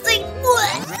disgusting.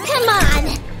 What? Come on.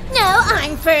 No,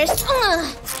 I'm first.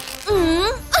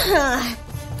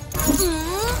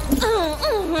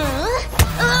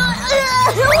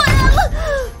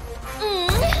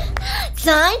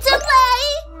 Time to play.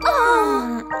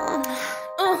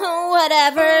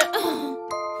 Whatever.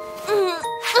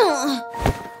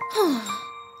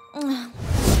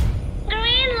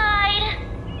 Green light.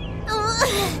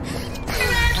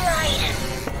 Red light.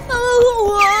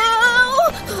 Whoa!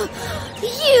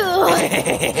 You.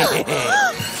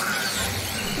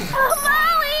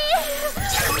 Molly.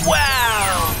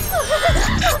 Wow.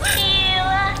 You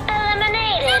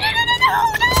eliminated. No.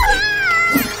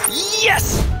 Yes.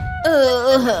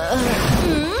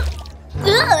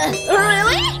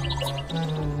 Really?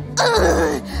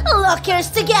 Lockers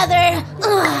together.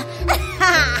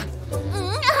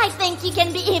 I think you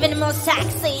can be even more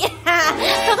sexy.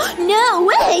 No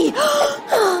way.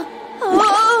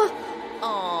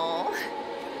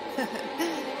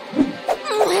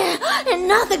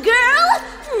 Another girl?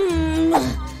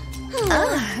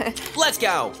 Let's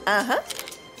go.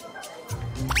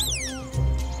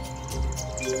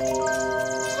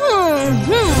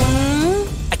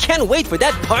 I can't wait for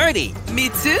that party. Me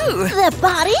too. The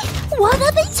party? What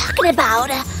are they talking about?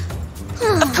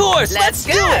 Of course. Let's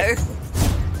do go. it.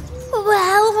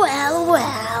 Well.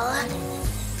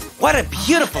 What a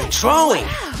beautiful drawing.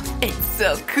 It's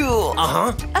so cool.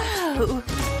 Uh-huh.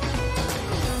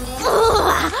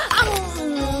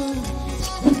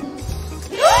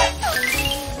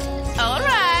 Oh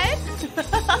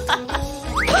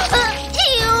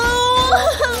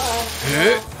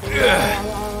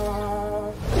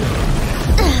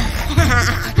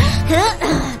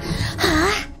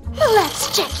Let's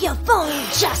check your phone,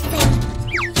 Justin.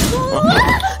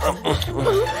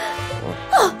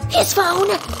 Oh, his phone.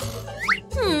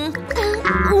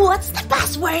 What's the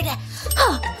password?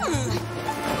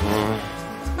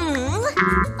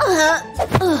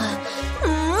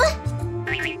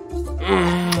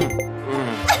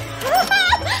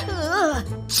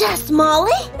 Just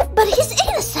Molly? But he's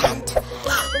innocent.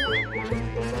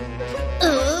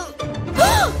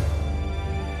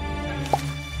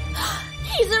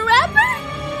 He's a rapper?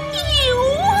 You?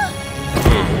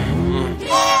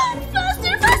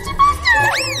 Faster, faster, faster!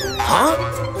 Huh?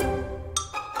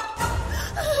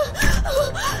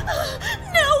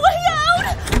 No way out!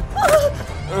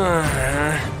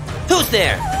 Who's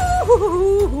there?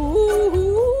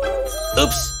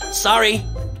 Oops, sorry.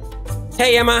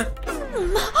 Hey, Emma.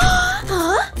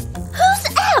 Huh? Who's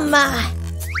Emma?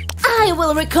 I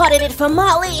will record it for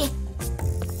Molly.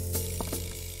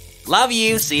 Love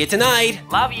you. See you tonight.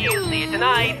 Love you. See you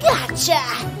tonight. Gotcha.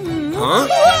 Huh?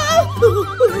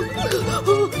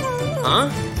 Huh?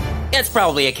 It's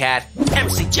probably a cat.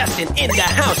 MC Justin in the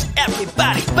house.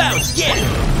 Everybody bounce, yeah!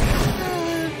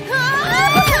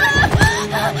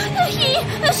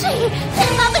 She,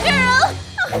 not the girl.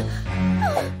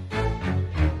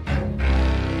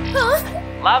 Huh?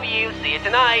 Love you. See you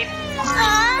tonight.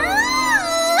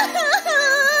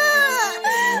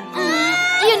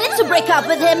 You need to break up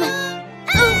with him.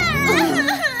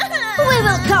 We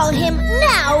will call him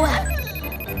now.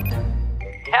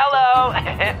 Hello.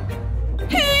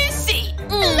 Who's she?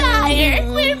 Liar!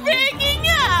 We're breaking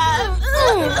up!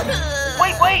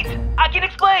 Wait. I can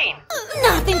explain.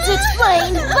 Nothing to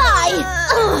explain. Bye.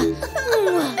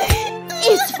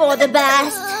 It's for the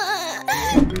best.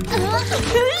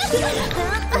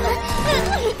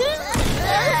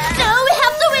 No, we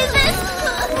have to win this.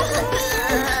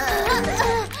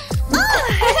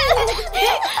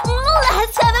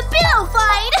 Let's have a pillow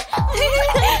fight.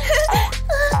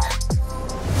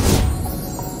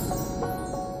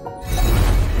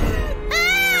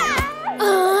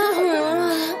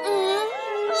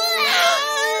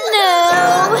 No,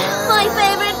 my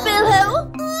favorite pillow.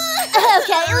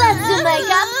 Okay, let's do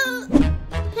makeup.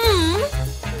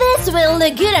 This will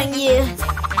look good on you.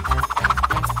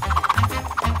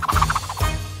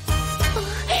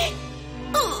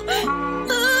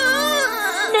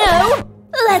 No,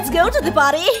 let's go to the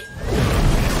party.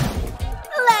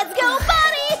 Let's go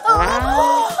party.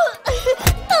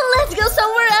 Let's go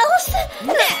somewhere else.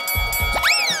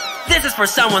 This is for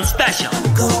someone special.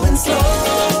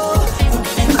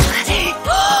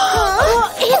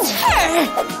 It's her.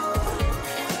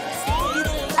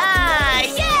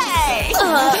 Yay!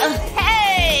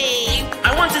 Hey!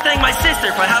 I want to thank my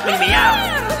sister for helping me out.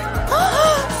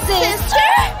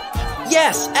 Sister?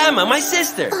 Yes, Emma, my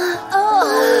sister.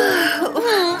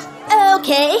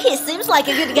 Okay, he seems like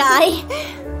a good guy.